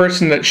kind of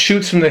person that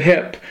shoots from the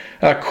hip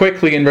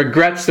quickly and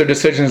regrets their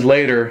decisions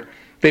later.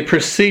 They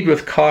proceed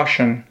with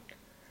caution.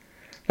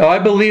 Now, I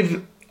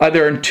believe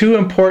there are two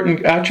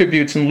important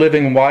attributes in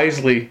living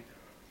wisely.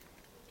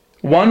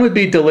 One would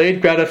be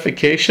delayed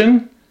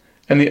gratification,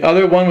 and the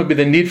other one would be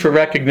the need for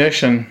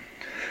recognition.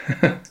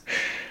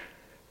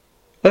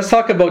 Let's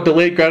talk about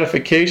delayed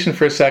gratification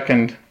for a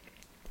second.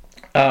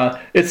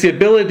 It's the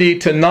ability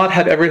to not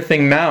have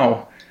everything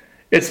now.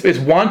 It's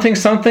wanting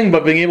something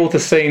but being able to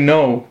say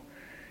no.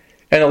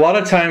 And a lot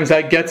of times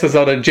that gets us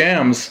out of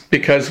jams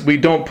because we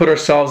don't put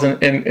ourselves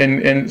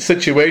in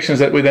situations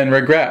that we then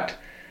regret.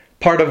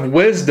 Part of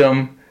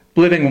wisdom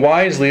living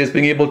wisely is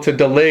being able to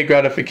delay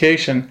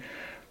gratification.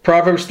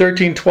 Proverbs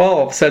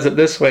 13:12 says it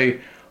this way,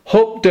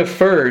 hope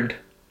deferred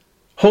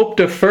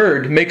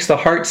makes the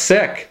heart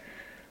sick,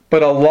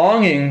 but a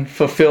longing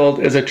fulfilled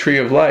is a tree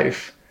of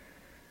life.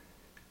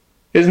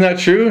 Isn't that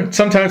true?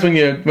 Sometimes when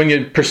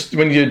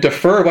you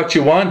defer what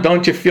you want,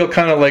 don't you feel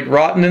kind of like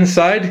rotten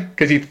inside?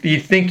 Because you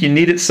think you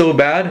need it so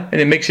bad,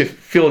 and it makes you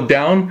feel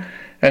down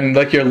and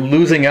like you're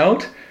losing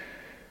out.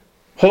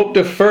 Hope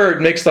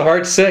deferred makes the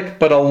heart sick,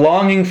 but a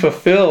longing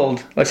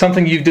fulfilled, like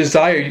something you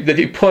desire that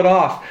you put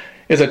off,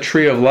 is a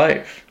tree of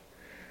life.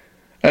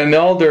 An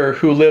elder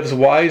who lives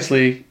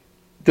wisely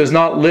does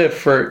not live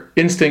for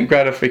instant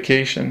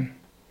gratification.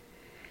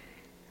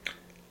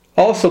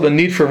 Also, the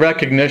need for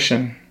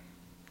recognition.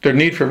 Their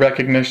need for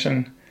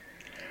recognition.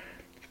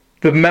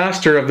 The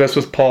master of this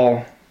was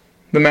Paul,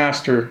 the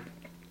master.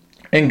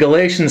 In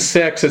Galatians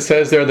 6, it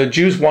says there, the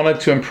Jews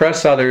wanted to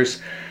impress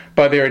others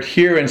by their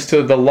adherence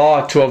to the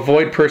law to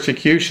avoid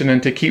persecution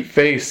and to keep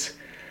faith.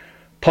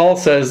 Paul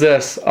says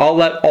this, I'll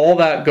let all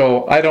that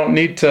go. I don't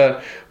need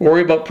to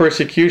worry about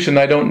persecution.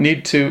 I don't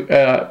need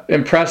to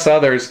impress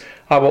others.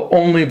 I will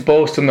only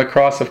boast in the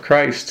cross of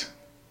Christ.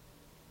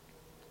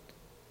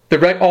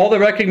 All the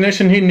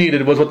recognition he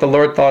needed was what the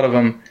Lord thought of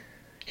him.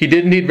 He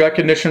didn't need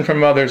recognition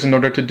from others in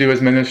order to do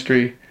his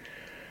ministry.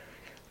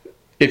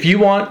 If you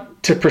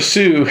want to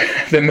pursue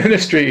the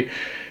ministry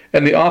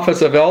and the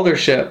office of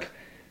eldership,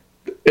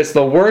 it's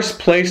the worst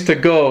place to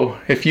go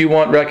if you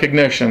want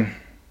recognition.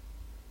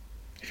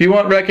 If you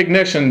want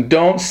recognition,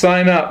 don't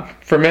sign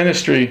up for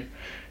ministry.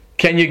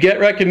 Can you get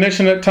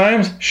recognition at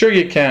times? Sure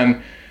you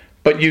can.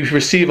 But you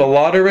receive a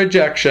lot of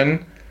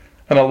rejection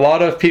and a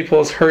lot of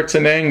people's hurts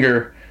and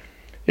anger.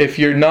 If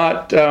you're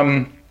not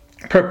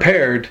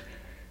prepared,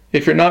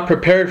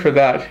 for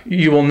that,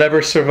 you will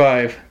never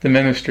survive the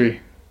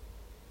ministry.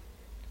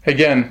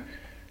 Again,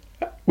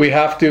 we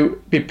have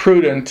to be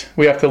prudent.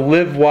 We have to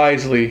live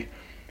wisely,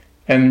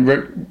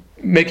 and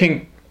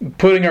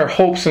putting our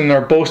hopes and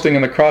our boasting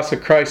in the cross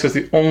of Christ is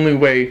the only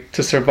way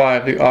to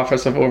survive the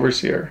office of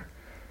overseer.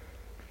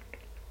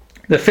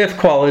 The fifth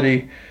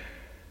quality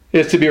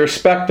is to be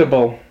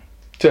respectable,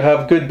 to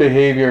have good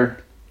behavior,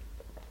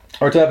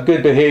 or to have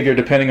good behavior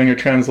depending on your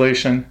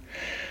translation.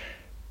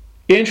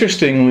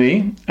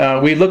 Interestingly,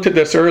 we looked at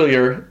this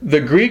earlier, the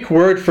Greek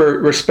word for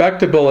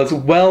respectable is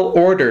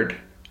well-ordered.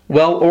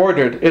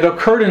 Well-ordered. It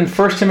occurred in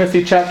 1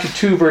 Timothy chapter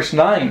 2, verse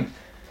 9.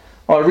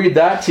 I'll read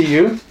that to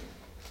you.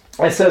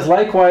 It says,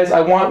 likewise,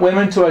 I want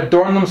women to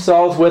adorn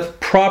themselves with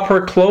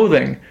proper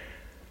clothing.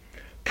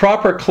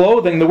 Proper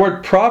clothing, the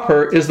word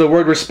proper is the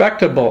word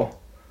respectable.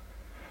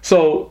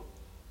 So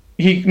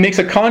he makes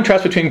a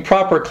contrast between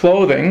proper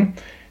clothing,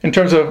 in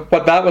terms of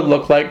what that would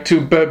look like,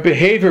 to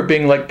behavior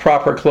being like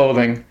proper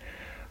clothing.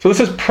 So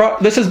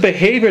this is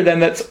behavior then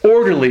that's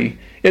orderly.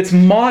 It's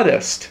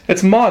modest,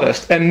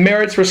 and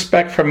merits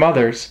respect from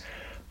others,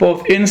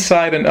 both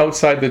inside and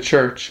outside the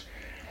church.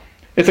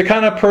 It's the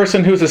kind of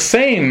person who's the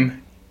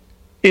same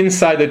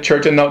inside the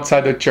church and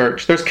outside the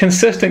church. There's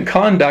consistent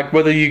conduct,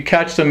 whether you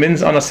catch them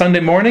on a Sunday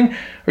morning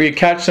or you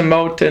catch them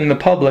out in the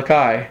public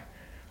eye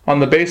on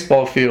the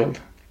baseball field.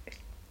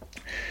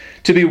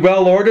 To be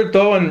well-ordered,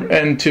 though,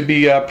 and to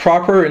be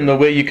proper in the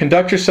way you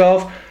conduct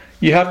yourself,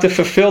 you have to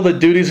fulfill the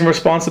duties and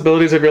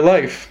responsibilities of your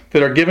life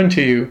that are given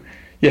to you.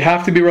 You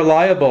have to be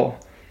reliable.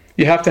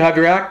 You have to have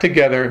your act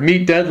together,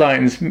 meet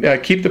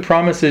deadlines, keep the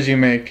promises you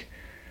make.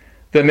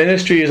 The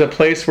ministry is a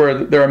place where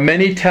there are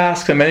many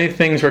tasks and many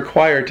things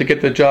required to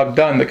get the job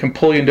done that can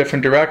pull you in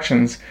different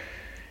directions.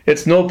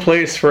 It's no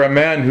place for a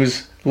man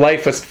whose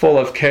life is full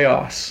of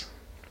chaos.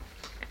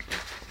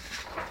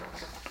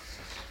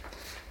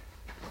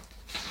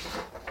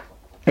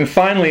 And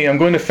finally, I'm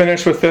going to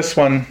finish with this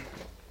one.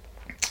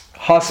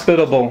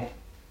 Hospitable.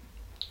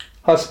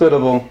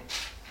 Hospitable.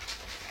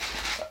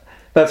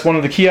 That's one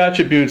of the key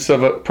attributes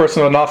of a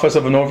person in an office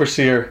of an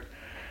overseer.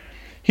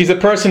 He's a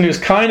person who's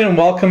kind and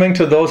welcoming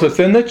to those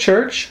within the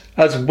church,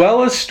 as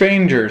well as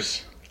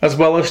strangers.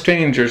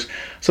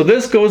 So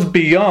this goes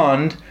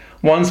beyond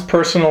one's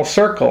personal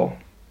circle.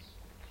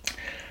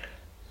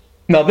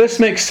 Now this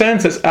makes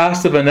sense as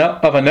asked of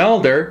an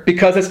elder,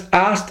 because it's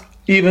asked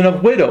even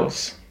of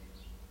widows.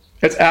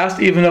 It's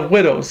asked even of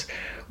widows.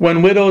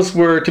 When widows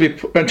were to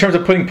be, in terms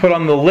of put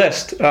on the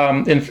list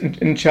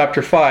in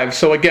chapter 5.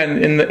 So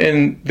again,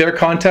 in their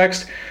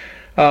context,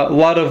 a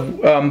lot of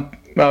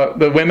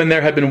the women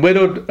there had been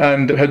widowed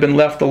and had been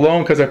left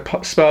alone because their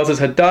spouses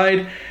had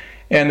died,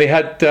 and they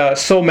had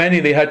so many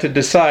they had to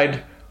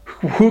decide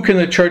who can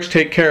the church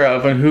take care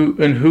of and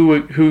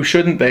who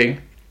shouldn't they.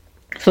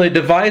 So they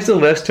devised a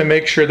list to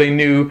make sure they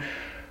knew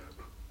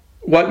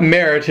what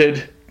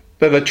merited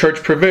the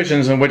church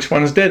provisions and which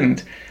ones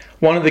didn't.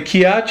 One of the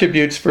key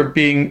attributes for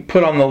being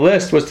put on the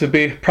list was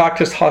to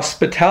practice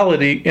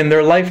hospitality in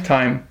their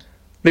lifetime.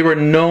 They were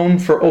known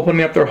for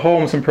opening up their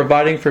homes and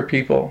providing for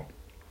people.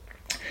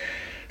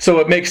 So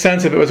it makes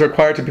sense if it was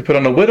required to be put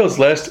on a widow's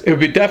list, it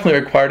would be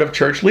definitely required of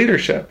church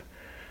leadership.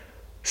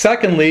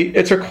 Secondly,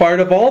 it's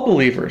required of all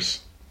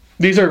believers.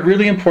 These are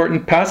really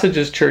important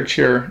passages, church,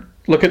 here.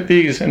 Look at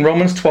these in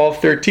Romans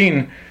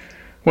 12:13.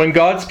 When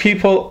God's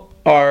people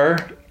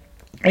are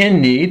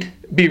in need,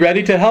 be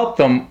ready to help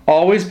them.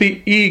 Always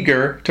be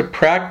eager to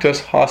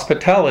practice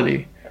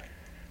hospitality.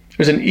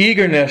 There's an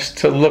eagerness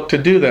to look to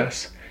do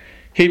this.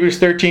 Hebrews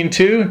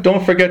 13:2,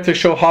 don't forget to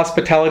show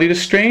hospitality to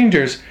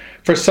strangers,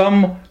 for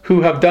some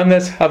who have done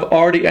this have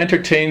already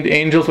entertained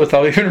angels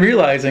without even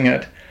realizing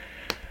it.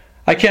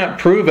 I can't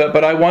prove it,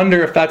 but I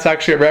wonder if that's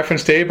actually a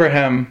reference to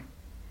Abraham.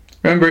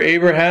 Remember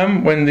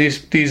Abraham when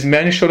these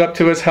men showed up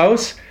to his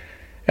house,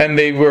 and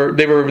they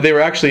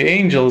were actually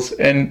angels,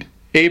 and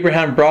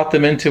Abraham brought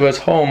them into his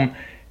home,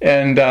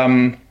 and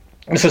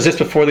this was just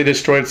before they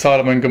destroyed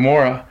Sodom and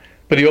Gomorrah,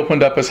 but he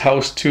opened up his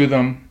house to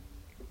them.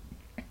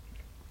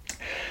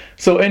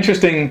 So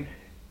interesting,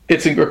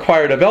 it's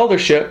required of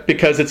eldership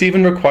because it's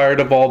even required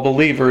of all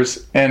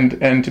believers and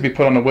to be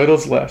put on a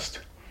widow's list.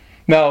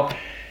 Now,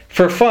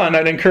 for fun,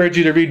 I'd encourage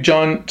you to read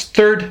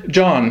 3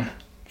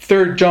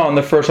 John,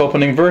 the first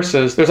opening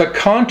verses. There's a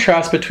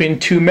contrast between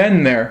two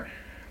men there.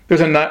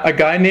 There's a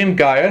guy named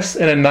Gaius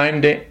and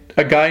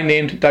a guy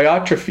named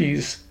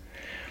Diotrephes.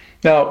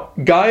 Now,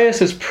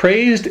 Gaius is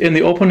praised in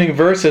the opening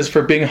verses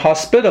for being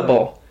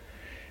hospitable.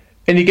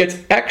 And he gets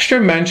extra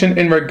mention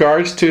in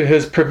regards to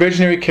his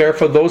provisionary care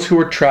for those who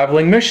were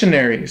traveling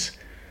missionaries.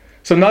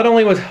 So not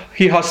only was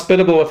he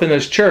hospitable within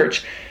his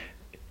church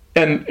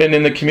and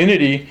in the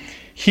community,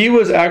 he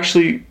went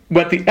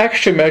the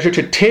extra measure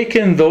to take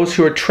in those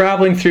who were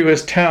traveling through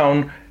his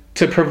town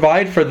to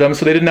provide for them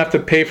so they didn't have to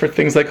pay for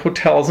things like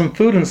hotels and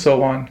food and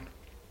so on.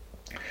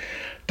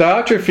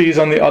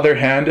 Diotrephes, on the other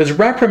hand, is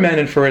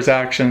reprimanded for his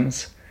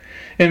actions.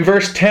 In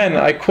verse 10,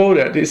 I quote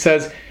it. It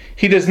says,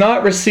 "He does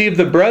not receive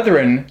the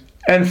brethren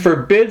and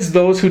forbids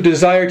those who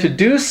desire to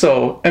do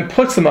so and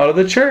puts them out of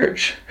the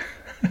church."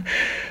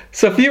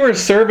 So if you were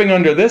serving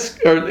under this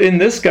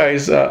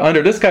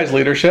guy's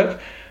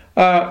leadership,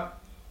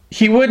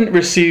 he wouldn't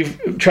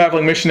receive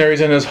traveling missionaries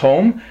in his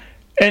home,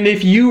 and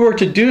if you were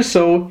to do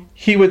so,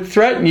 he would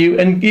threaten you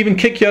and even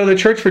kick you out of the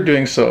church for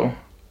doing so.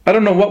 I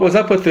don't know what was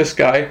up with this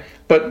guy,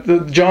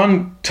 but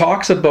John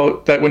talks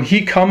about that when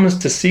he comes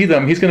to see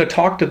them, he's going to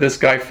talk to this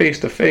guy face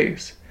to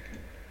face.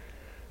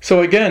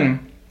 So again,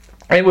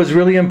 it was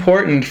really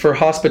important for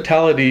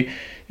hospitality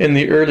in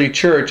the early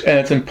church, and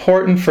it's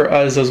important for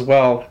us as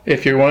well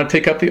if you want to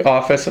take up the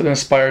office and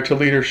aspire to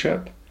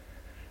leadership.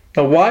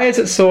 Now, why is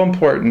it so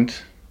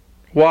important?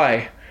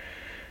 Why?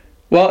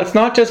 Well, it's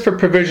not just for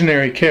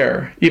provisionary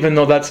care, even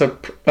though that's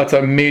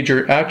a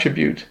major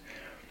attribute.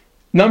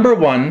 Number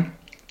one,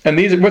 and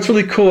what's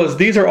really cool is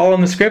these are all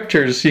in the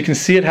scriptures. You can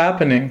see it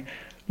happening.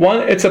 One,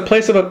 it's a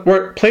place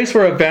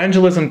where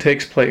evangelism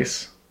takes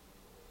place.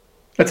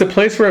 It's a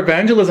place where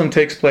evangelism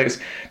takes place.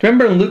 Do you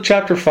remember in Luke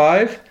chapter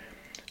 5,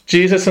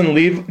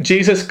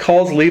 Jesus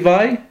calls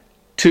Levi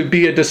to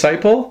be a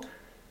disciple?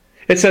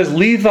 It says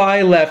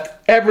Levi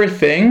left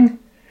everything,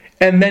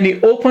 and then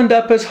he opened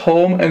up his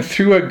home and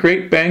threw a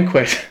great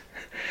banquet.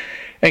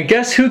 And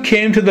guess who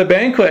came to the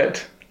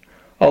banquet?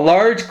 A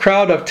large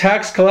crowd of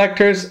tax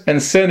collectors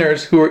and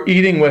sinners who were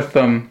eating with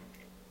them.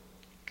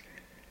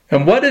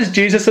 And what is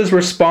Jesus'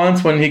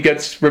 response when he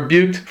gets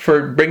rebuked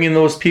for bringing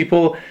those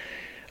people,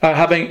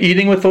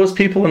 eating with those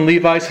people in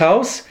Levi's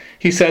house?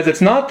 He says, "It's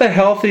not the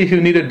healthy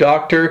who need a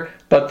doctor,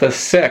 but the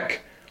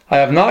sick. I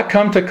have not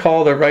come to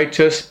call the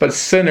righteous, but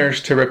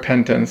sinners to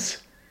repentance."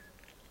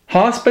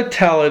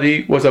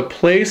 Hospitality was a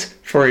place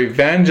for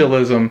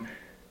evangelism.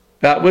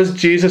 That was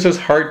Jesus'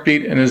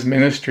 heartbeat in his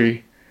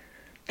ministry.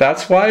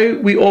 That's why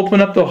we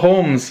open up the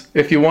homes.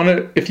 If you want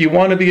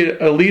to be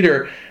a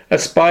leader,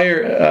 aspire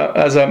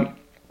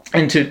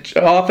into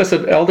office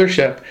of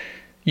eldership,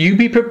 you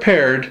be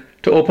prepared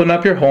to open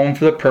up your home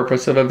for the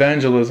purpose of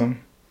evangelism.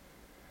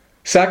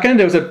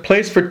 Second, it was a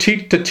place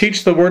to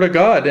teach the Word of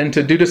God and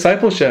to do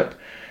discipleship.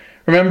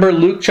 Remember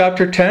Luke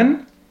chapter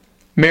 10?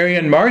 Mary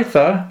and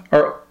Martha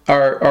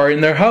are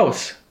in their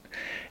house,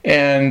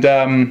 and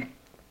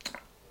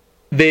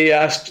they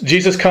asked.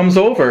 Jesus comes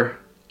over,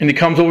 and he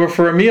comes over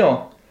for a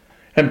meal,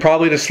 and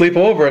probably to sleep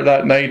over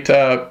that night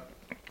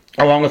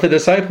along with the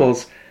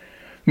disciples.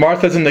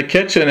 Martha's in the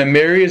kitchen, and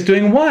Mary is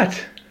doing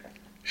what?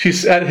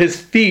 She's at his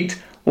feet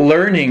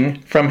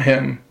learning from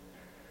him.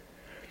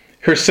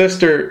 Her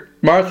sister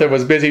Martha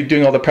was busy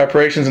doing all the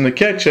preparations in the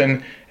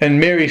kitchen, and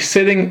Mary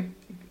sitting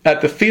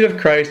at the feet of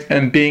Christ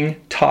and being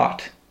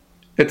taught.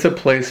 It's a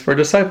place for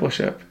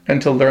discipleship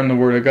and to learn the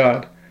Word of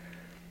God.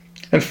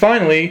 And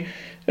finally,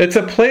 it's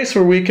a place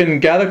where we can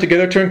gather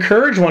together to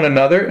encourage one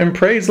another and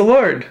praise the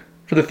Lord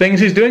for the things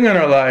he's doing in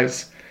our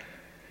lives.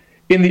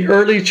 In the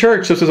early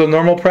church, this was a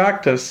normal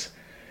practice.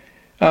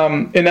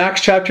 In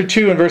Acts chapter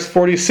 2 and verse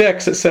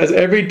 46, it says,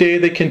 "Every day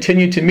they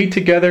continued to meet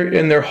together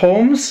in their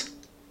homes."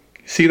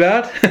 See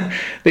that?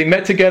 They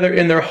met together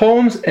in their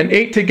homes and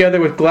ate together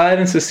with glad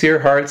and sincere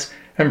hearts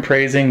and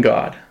praising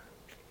God.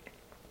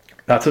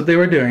 That's what they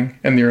were doing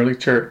in the early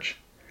church.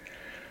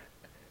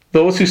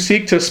 Those who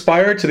seek to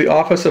aspire to the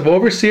office of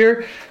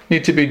overseer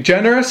need to be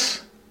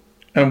generous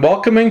and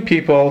welcoming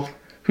people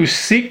who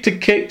seek to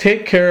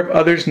take care of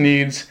others'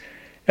 needs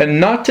and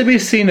not to be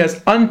seen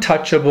as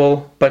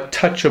untouchable but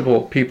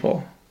touchable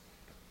people.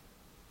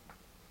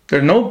 There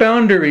are no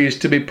boundaries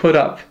to be put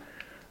up.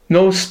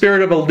 No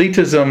spirit of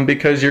elitism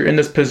because you're in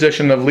this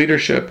position of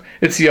leadership.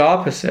 It's the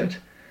opposite.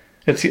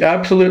 It's the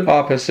absolute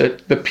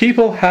opposite. The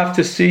people have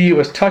to see you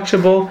as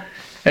touchable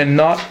and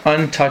not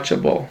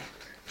untouchable.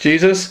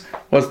 Jesus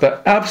was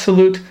the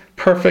absolute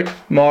perfect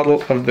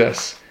model of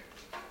this.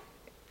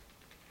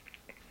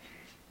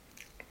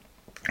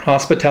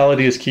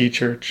 Hospitality is key,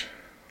 church.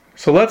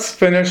 So let's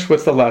finish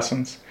with the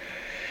lessons.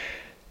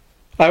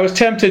 I was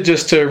tempted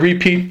just to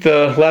repeat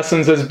the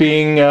lessons as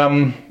being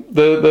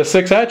the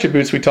 6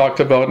 attributes we talked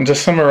about and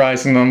just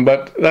summarizing them,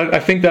 but I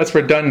think that's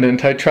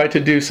redundant. I tried to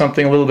do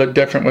something a little bit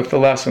different with the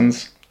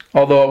lessons,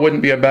 although it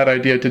wouldn't be a bad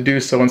idea to do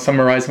so and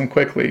summarize them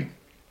quickly.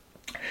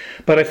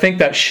 But I think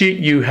that sheet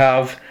you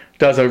have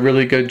does a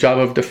really good job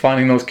of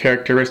defining those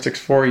characteristics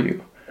for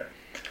you.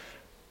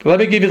 But let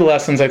me give you the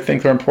lessons I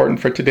think are important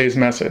for today's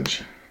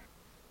message.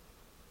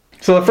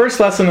 So the first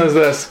lesson is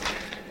this.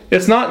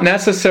 It's not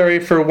necessary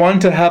for one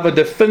to have a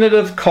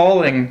definitive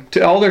calling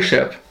to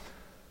eldership.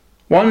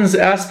 One's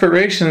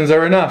aspirations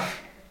are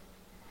enough.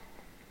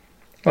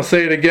 I'll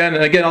say it again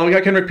and again. I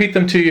can repeat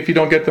them to you if you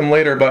don't get them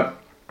later,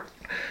 but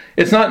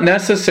it's not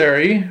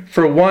necessary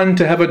for one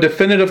to have a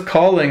definitive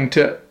calling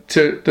to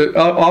the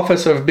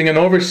office of being an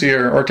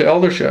overseer or to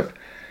eldership.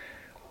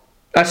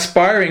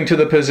 Aspiring to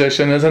the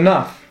position is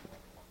enough.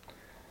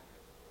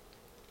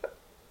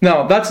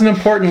 Now, that's an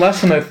important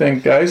lesson, I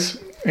think,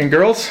 guys and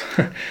girls.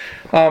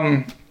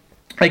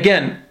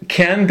 Again,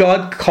 can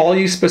God call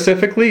you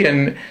specifically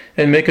and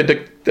make a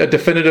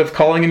definitive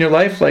calling in your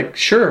life? Like,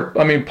 sure.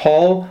 I mean,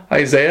 Paul,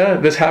 Isaiah,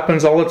 this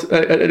happens all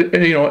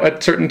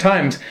at certain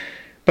times.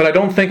 But I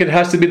don't think it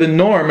has to be the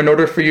norm in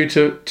order for you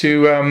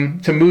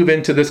to move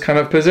into this kind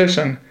of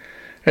position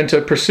and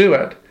to pursue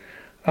it.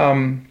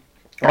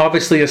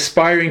 Obviously,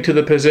 aspiring to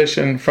the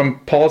position from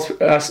Paul's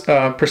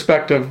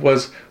perspective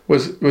was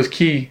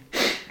key.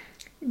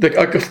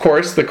 Of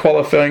course, the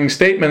qualifying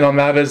statement on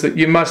that is that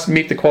you must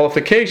meet the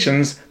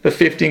qualifications, the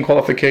 15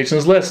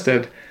 qualifications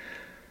listed.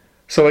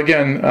 So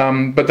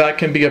again, but that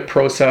can be a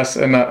process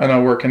and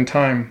a work in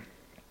time.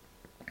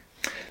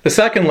 The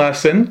second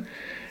lesson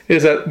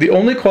is that the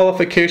only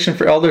qualification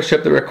for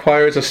eldership that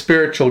requires a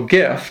spiritual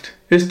gift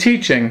is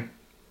teaching.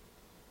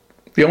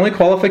 The only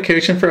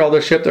qualification for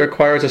eldership that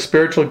requires a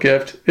spiritual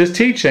gift is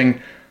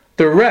teaching.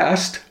 The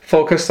rest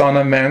focus on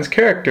a man's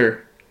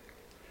character.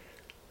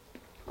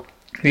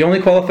 The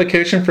only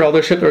qualification for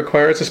eldership that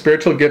requires a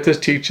spiritual gift is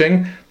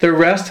teaching. The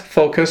rest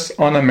focus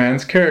on a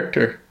man's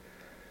character.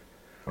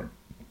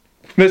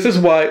 This is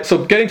why,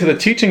 so getting to the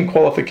teaching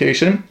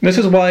qualification, this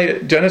is why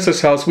at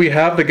Genesis House we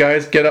have the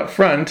guys get up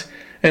front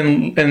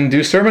and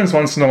do sermons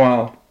once in a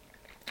while.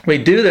 We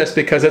do this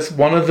because it's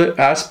one of the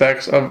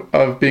aspects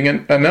of being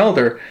an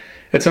elder.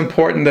 It's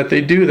important that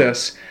they do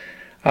this.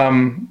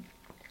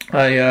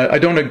 I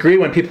don't agree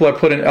when people are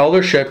put in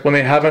eldership when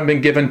they haven't been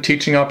given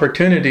teaching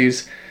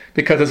opportunities,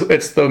 because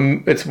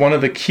it's one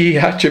of the key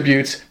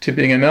attributes to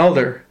being an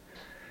elder.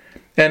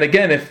 And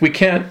again, if we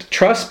can't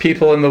trust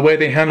people in the way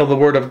they handle the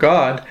Word of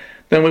God,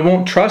 then we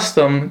won't trust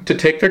them to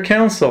take their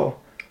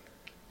counsel.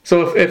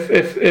 So if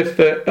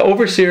the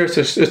overseer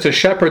is to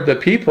shepherd the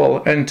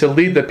people and to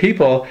lead the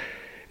people,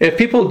 if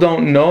people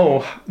don't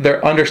know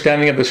their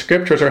understanding of the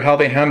Scriptures or how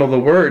they handle the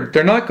Word,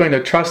 they're not going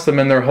to trust them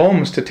in their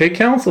homes to take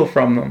counsel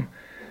from them.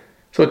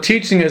 So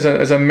teaching is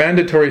a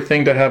mandatory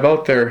thing to have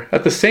out there.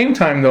 At the same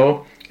time,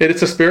 though,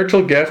 it's a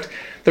spiritual gift.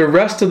 The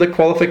rest of the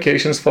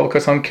qualifications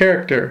focus on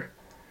character.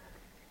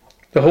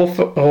 The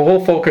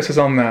whole focus is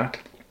on that.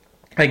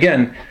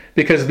 Again,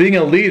 because being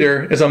a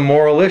leader is a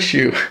moral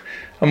issue,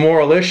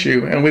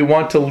 and we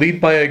want to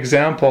lead by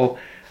example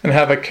and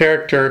have a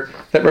character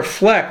that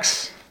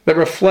reflects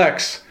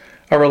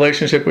our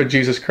relationship with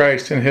Jesus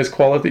Christ and His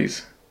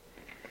qualities.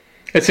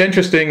 It's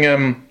interesting.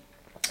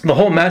 The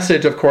whole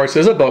message, of course,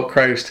 is about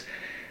Christ.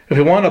 If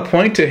we want to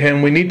point to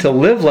Him, we need to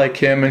live like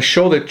Him and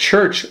show the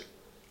church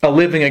a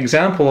living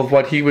example of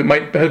what He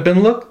might have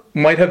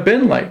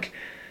been like.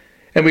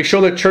 And we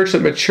show the church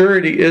that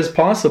maturity is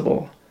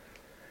possible.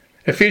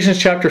 Ephesians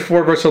chapter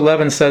 4, verse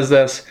 11 says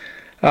this,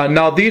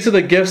 Now these are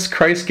the gifts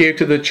Christ gave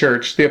to the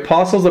church, the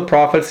apostles, the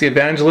prophets, the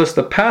evangelists,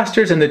 the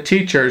pastors, and the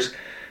teachers.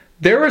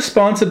 Their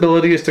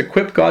responsibility is to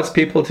equip God's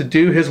people to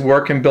do His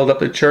work and build up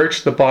the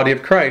church, the body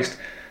of Christ.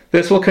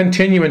 This will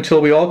continue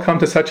until we all come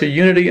to such a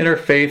unity in our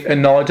faith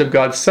and knowledge of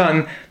God's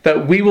Son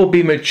that we will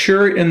be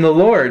mature in the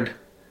Lord,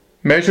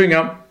 measuring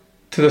up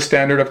to the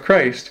standard of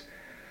Christ.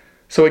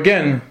 So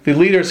again, the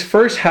leaders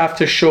first have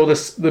to show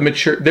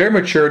their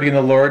maturity in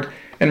the Lord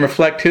and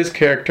reflect His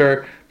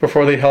character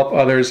before they help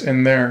others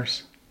in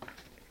theirs.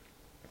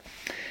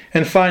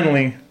 And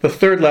finally, the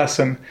third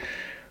lesson,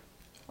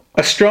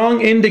 a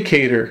strong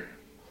indicator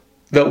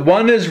that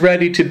one is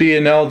ready to be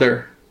an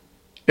elder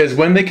is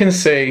when they can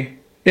say,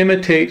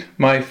 imitate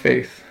my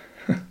faith.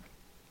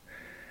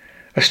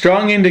 A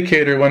strong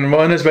indicator when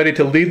one is ready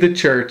to lead the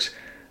church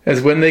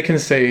is when they can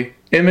say,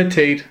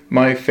 imitate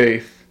my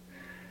faith.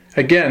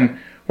 Again,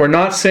 we're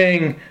not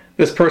saying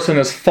this person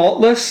is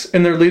faultless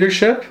in their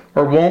leadership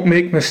or won't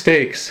make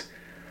mistakes.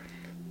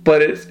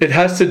 But it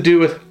has to do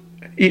with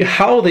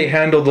how they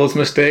handle those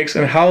mistakes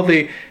and how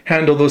they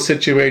handle those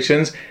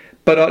situations.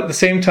 But at the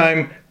same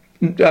time,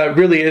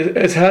 really,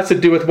 it has to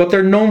do with what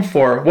they're known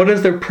for. What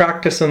is their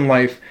practice in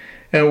life?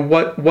 And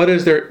what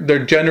is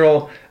their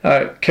general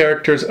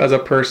characters as a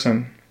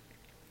person?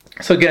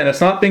 So again, it's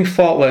not being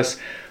faultless,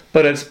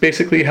 but it's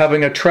basically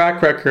having a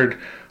track record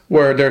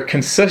where they're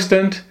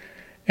consistent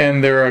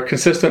and they're a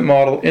consistent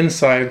model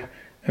inside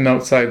and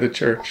outside the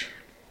church.